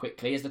League very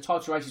quickly, as the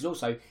title race is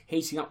also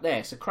heating up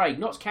there. So, Craig,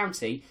 Notts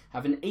County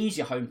have an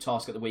easier home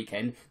task at the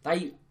weekend.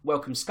 They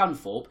welcome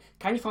Scunthorpe.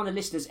 Can you find the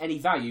listeners any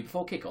value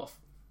before kick-off?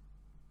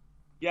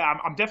 Yeah,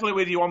 I'm definitely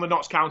with you on the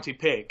Notts County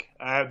pick.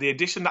 The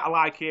addition that I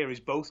like here is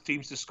both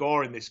teams to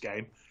score in this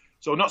game.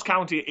 So Notts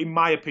County, in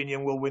my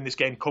opinion, will win this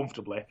game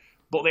comfortably.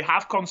 But they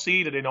have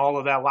conceded in all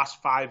of their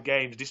last 5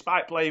 games,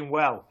 despite playing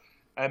well.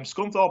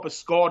 Scunthorpe has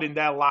scored in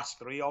their last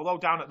 3, although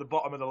down at the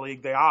bottom of the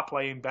league, they are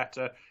playing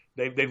better.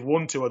 They've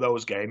won 2 of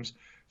those games.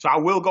 So I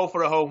will go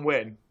for a home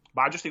win.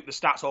 But I just think the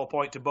stats all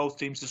point to both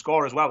teams to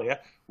score as well here,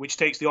 which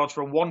takes the odds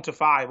from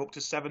 1-5 up to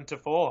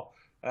 7-4. So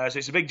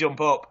it's a big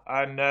jump up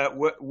and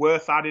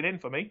worth adding in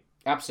for me.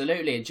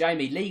 Absolutely. And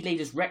Jamie, league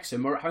leaders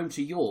Wrexham are at home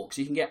to York,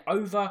 so you can get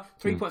over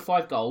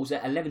 3.5 goals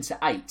at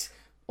 11-8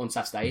 on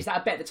Saturday. Is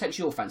that a bet that takes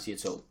your fancy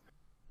at all?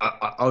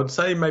 I would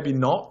say maybe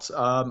not.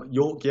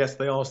 York, yes,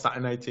 they are sat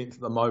in 18th at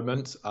the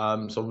moment, so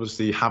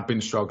obviously have been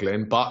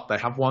struggling, but they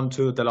have won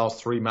 2 of their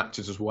last 3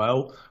 matches as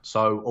well.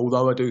 So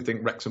although I do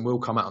think Wrexham will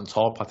come out on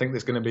top, I think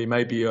there's going to be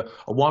maybe a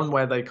one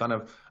where they kind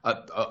of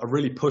are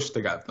really pushed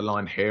to get up the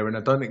line here, and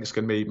I don't think it's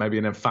going to be maybe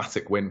an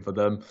emphatic win for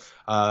them.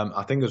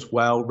 I think as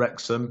well,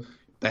 Wrexham,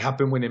 they have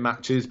been winning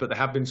matches, but they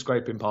have been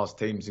scraping past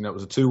teams. You know, it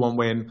was a 2-1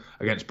 win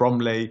against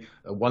Bromley,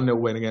 a 1-0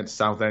 win against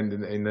Southend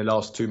in the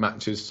last 2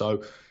 matches.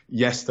 So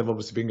yes, they've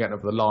obviously been getting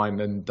over the line,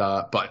 and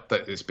but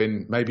it's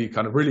been maybe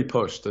kind of really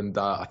pushed. And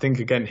I think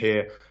again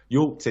here,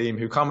 York team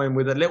who come in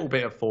with a little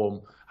bit of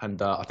form,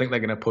 and I think they're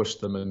going to push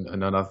them.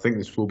 And I think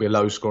this will be a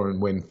low-scoring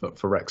win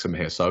for Wrexham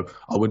here. So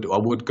I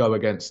would go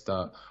against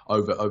over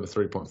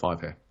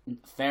 3.5 here.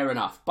 Fair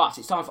enough. But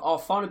it's time for our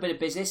final bit of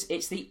business.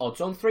 It's the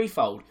odds-on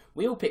threefold.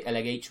 We all pick a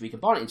leg each. We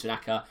combine it into an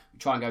acca. We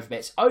try and go for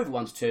bets over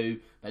 1-2,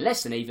 but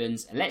less than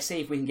evens. And let's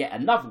see if we can get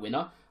another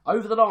winner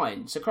over the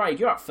line. So Craig,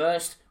 you're up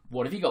first.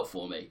 What have you got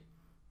for me?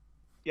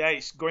 Yeah,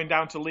 it's going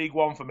down to League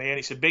One for me, and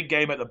it's a big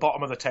game at the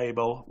bottom of the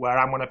table where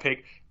I'm going to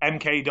pick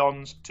MK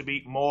Dons to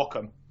beat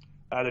Morecambe.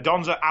 The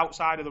Dons are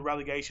outside of the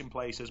relegation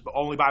places, but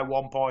only by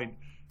 1 point,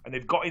 and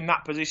they've got in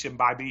that position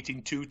by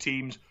beating 2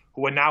 teams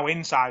who are now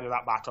inside of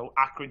that battle,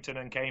 Accrington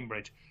and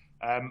Cambridge.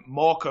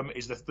 Morecambe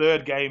is the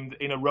 3rd game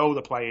in a row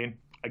they're playing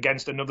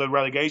against another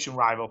relegation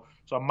rival,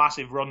 so a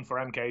massive run for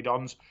MK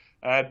Dons.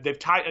 They've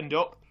tightened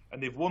up,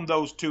 and they've won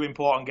those 2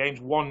 important games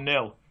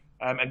 1-0.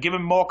 And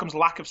given Morecambe's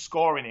lack of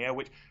scoring here,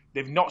 which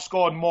they've not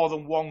scored more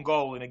than 1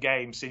 goal in a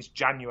game since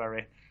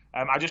January,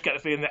 I just get the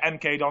feeling that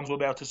MK Dons will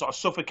be able to sort of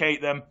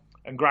suffocate them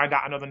and grind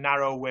out another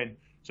narrow win.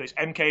 So it's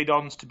MK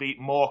Dons to beat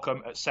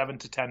Morecambe at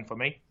 7-10 for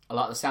me. I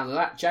like the sound of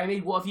that.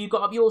 Jamie, what have you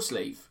got up your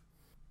sleeve?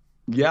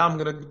 Yeah, I'm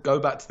going to go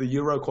back to the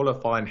Euro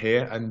qualifying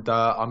here, and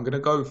I'm going to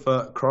go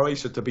for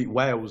Croatia to beat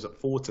Wales at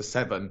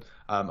 4-7.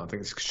 I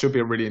think this should be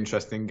a really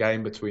interesting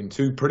game between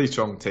 2 pretty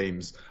strong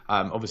teams.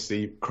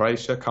 Obviously,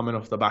 Croatia coming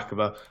off the back of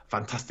a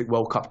fantastic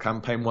World Cup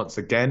campaign once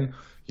again,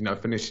 you know,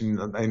 finishing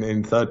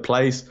in 3rd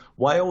place.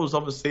 Wales,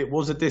 obviously, it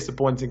was a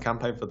disappointing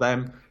campaign for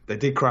them. They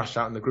did crash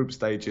out in the group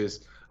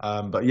stages.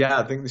 But yeah,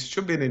 I think this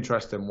should be an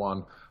interesting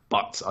one.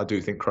 But I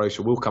do think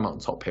Croatia will come out on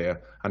top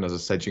here. And as I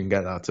said, you can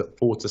get that at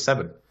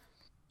 4-7.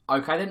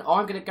 OK, then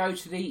I'm going to go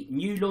to the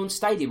New Lawn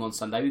Stadium on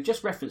Sunday. We've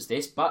just referenced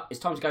this, but it's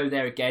time to go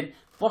there again.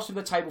 Bottom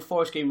of the table,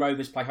 Forest Green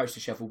Rovers play host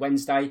to Sheffield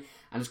Wednesday.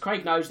 And as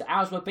Craig knows, the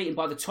Owls were beaten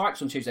by the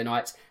Tykes on Tuesday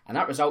night, and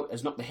that result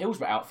has knocked the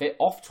Hillsborough outfit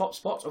off top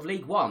spot of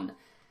League One.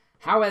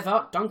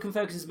 However, Duncan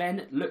Ferguson's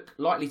men look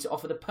likely to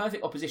offer the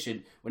perfect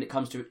opposition when it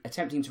comes to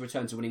attempting to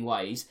return to winning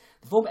ways.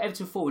 The former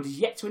Everton forward is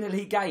yet to win a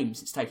league game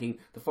since taking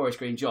the Forest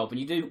Green job,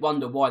 and you do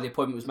wonder why the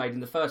appointment was made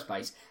in the first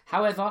place.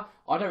 However,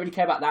 I don't really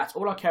care about that.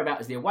 All I care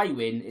about is the away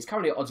win. It's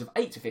currently at odds of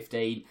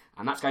 8-15,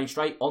 and that's going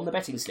straight on the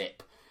betting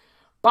slip.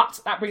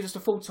 But that brings us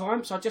to full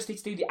time, so I just need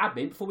to do the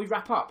admin before we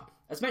wrap up.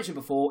 As mentioned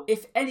before,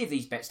 if any of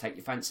these bets take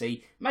your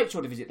fancy, make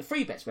sure to visit the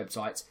Free Bets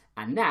website.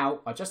 And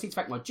now, I just need to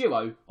thank my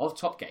duo of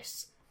top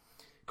guests.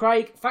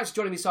 Craig, thanks for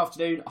joining me this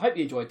afternoon. I hope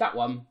you enjoyed that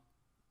one.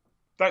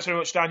 Thanks very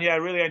much, Dan. Yeah, I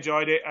really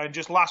enjoyed it. And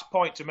just last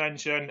point to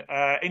mention,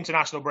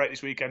 international break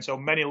this weekend, so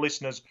many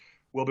listeners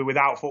will be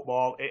without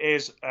football. It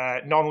is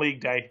non-league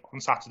day on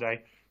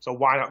Saturday, so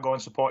why not go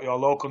and support your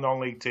local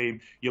non-league team?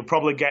 You'll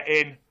probably get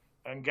in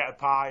and get a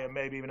pie and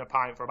maybe even a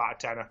pint for about a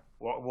tenner.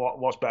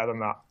 What's better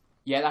than that?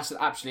 Yeah, that's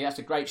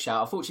a great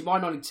shout. Unfortunately, my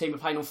non-league team are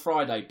playing on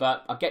Friday,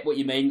 but I get what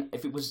you mean.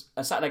 If it was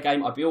a Saturday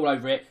game, I'd be all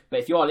over it. But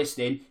if you are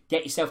listening,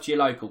 get yourself to your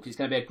local, because it's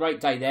going to be a great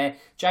day there.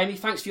 Jamie,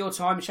 thanks for your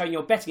time and showing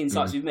your betting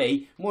insights with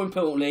me. More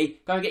importantly,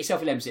 go and get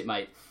yourself a Lemsip,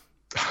 mate.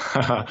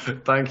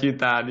 Thank you,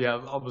 Dan.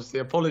 Yeah, obviously,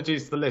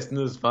 apologies to the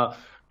listeners for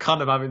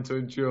kind of having to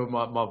endure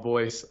my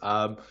voice.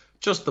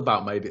 Just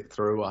about made it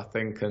through, I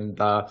think. And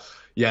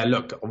yeah,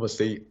 look,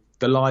 obviously,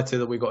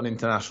 delighted that we got an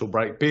international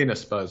break. Being a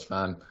Spurs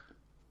fan,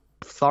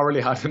 thoroughly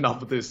had enough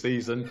of this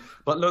season.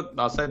 But look,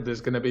 I said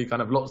there's going to be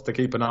kind of lots to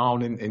keep an eye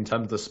on in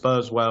terms of the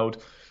Spurs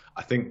world.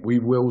 I think we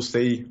will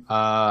see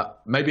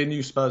maybe a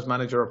new Spurs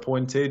manager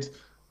appointed.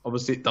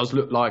 Obviously, it does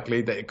look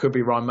likely that it could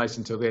be Ryan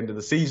Mason till the end of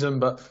the season,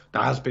 but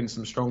there has been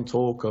some strong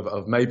talk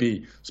of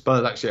maybe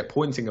Spurs actually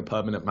appointing a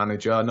permanent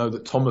manager. I know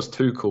that Thomas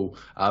Tuchel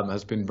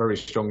has been very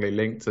strongly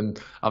linked,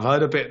 and I've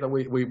heard a bit that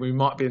we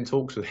might be in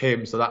talks with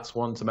him, so that's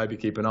one to maybe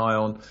keep an eye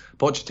on.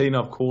 Pochettino,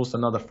 of course,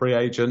 another free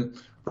agent,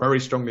 very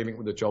strongly linked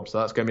with the job, so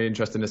that's going to be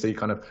interesting to see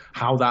kind of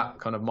how that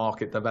kind of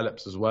market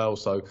develops as well.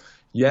 So,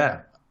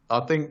 yeah. I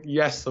think,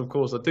 yes, of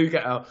course, I do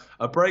get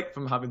a break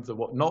from having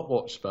to not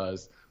watch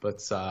Spurs.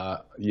 But,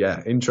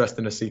 yeah,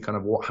 interesting to see kind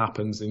of what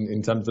happens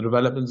in terms of the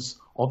developments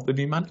of the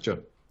new manager.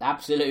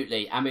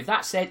 Absolutely. And with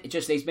that said, it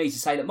just leaves me to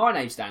say that my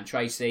name's Dan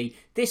Tracey.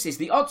 This is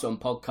the Odds On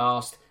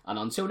podcast. And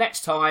until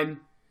next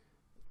time,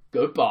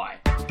 goodbye.